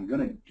said, I'm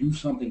going to do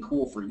something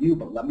cool for you,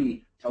 but let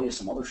me tell you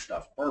some other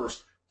stuff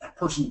first. That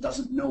person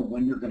doesn't know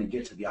when you're going to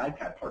get to the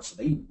iPad part, so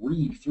they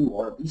read through,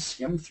 or at least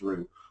skim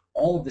through,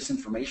 all of this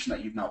information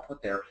that you've now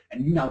put there,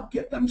 and you now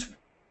get them to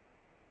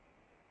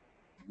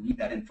read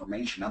that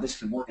information. Now this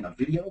can work in a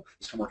video,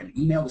 this can work in an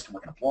email, this can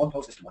work in a blog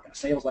post, this can work in a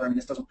sales letter. I mean,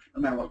 this doesn't,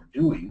 no matter what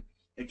you're doing,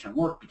 it can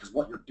work, because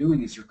what you're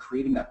doing is you're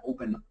creating that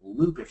open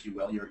loop, if you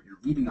will. You're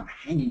leaving them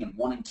hanging and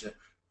wanting to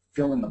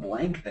fill in the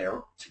blank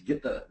there to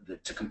get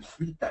to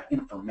complete that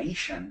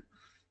information,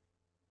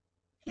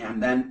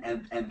 and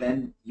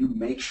then you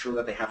make sure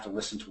that they have to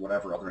listen to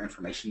whatever other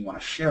information you want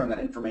to share. And that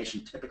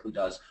information typically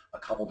does a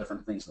couple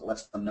different things. That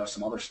lets them know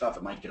some other stuff.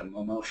 It might get them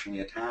emotionally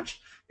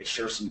attached. It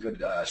shares some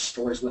good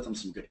stories with them,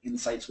 some good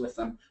insights with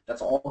them.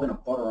 That's all going to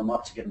butter them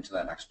up to get into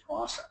that next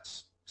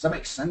process. Does that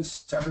make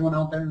sense to everyone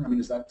out there? I mean,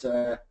 is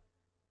that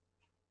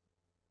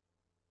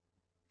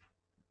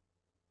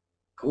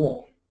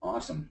cool?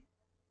 Awesome.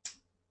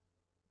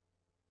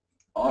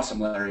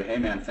 Awesome, Larry. Hey,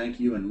 man, thank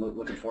you, and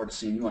looking forward to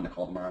seeing you on the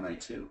call tomorrow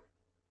night, too.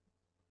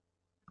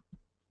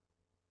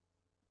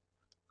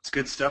 It's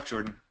good stuff,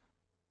 Jordan.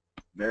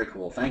 Very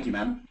cool. Thank you,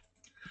 man.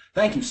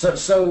 Thank you. So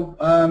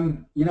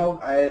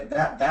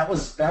that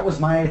was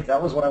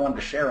what I wanted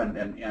to share,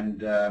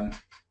 and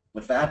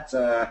with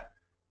that,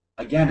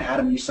 again,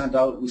 Adam, we sent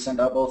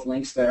out both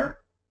links there.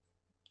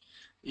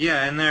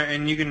 Yeah,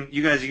 and you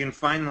can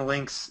find the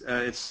links.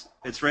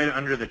 It's right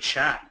under the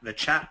chat. The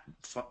chat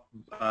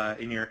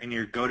in your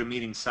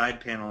GoToMeeting side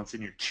panel. It's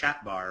in your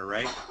chat bar,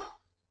 right?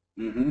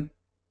 Mm-hmm.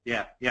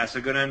 Yeah.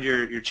 So go down to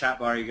your chat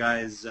bar, you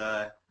guys,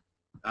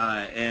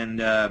 and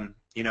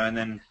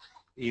then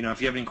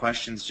if you have any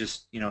questions,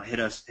 just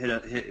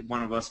hit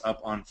one of us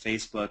up on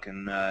Facebook,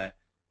 and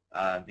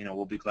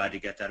we'll be glad to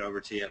get that over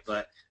to you.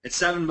 But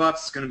it's $7.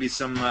 It's going to be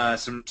some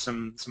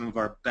of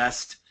our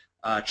best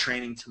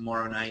training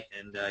tomorrow night,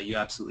 and you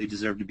absolutely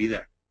deserve to be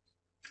there.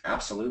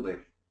 Absolutely.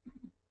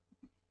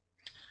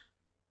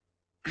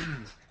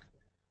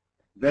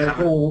 Very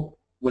cool.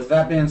 With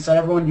that being said,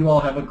 everyone, you all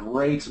have a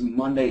great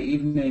Monday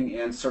evening,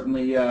 and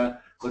certainly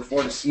look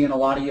forward to seeing a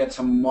lot of you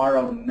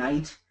tomorrow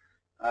night.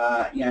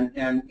 And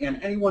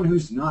anyone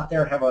who's not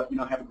there, have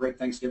a great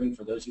Thanksgiving.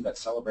 For those of you that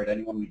celebrate,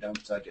 anyone we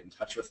don't get in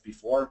touch with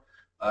before,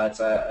 it's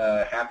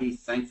a happy,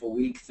 thankful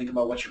week. Think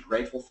about what you're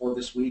grateful for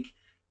this week,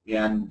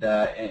 and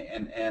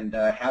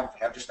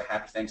have just a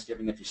happy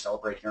Thanksgiving if you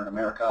celebrate here in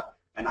America.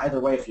 And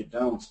either way, if you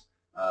don't,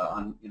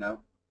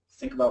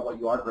 think about what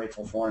you are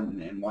grateful for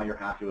and why you're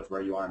happy with where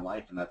you are in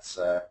life. And that's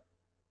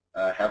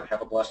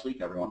have a blessed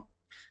week, everyone.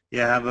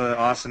 Yeah, have an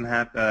awesome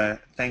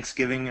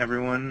Thanksgiving,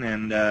 everyone,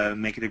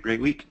 and make it a great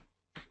week.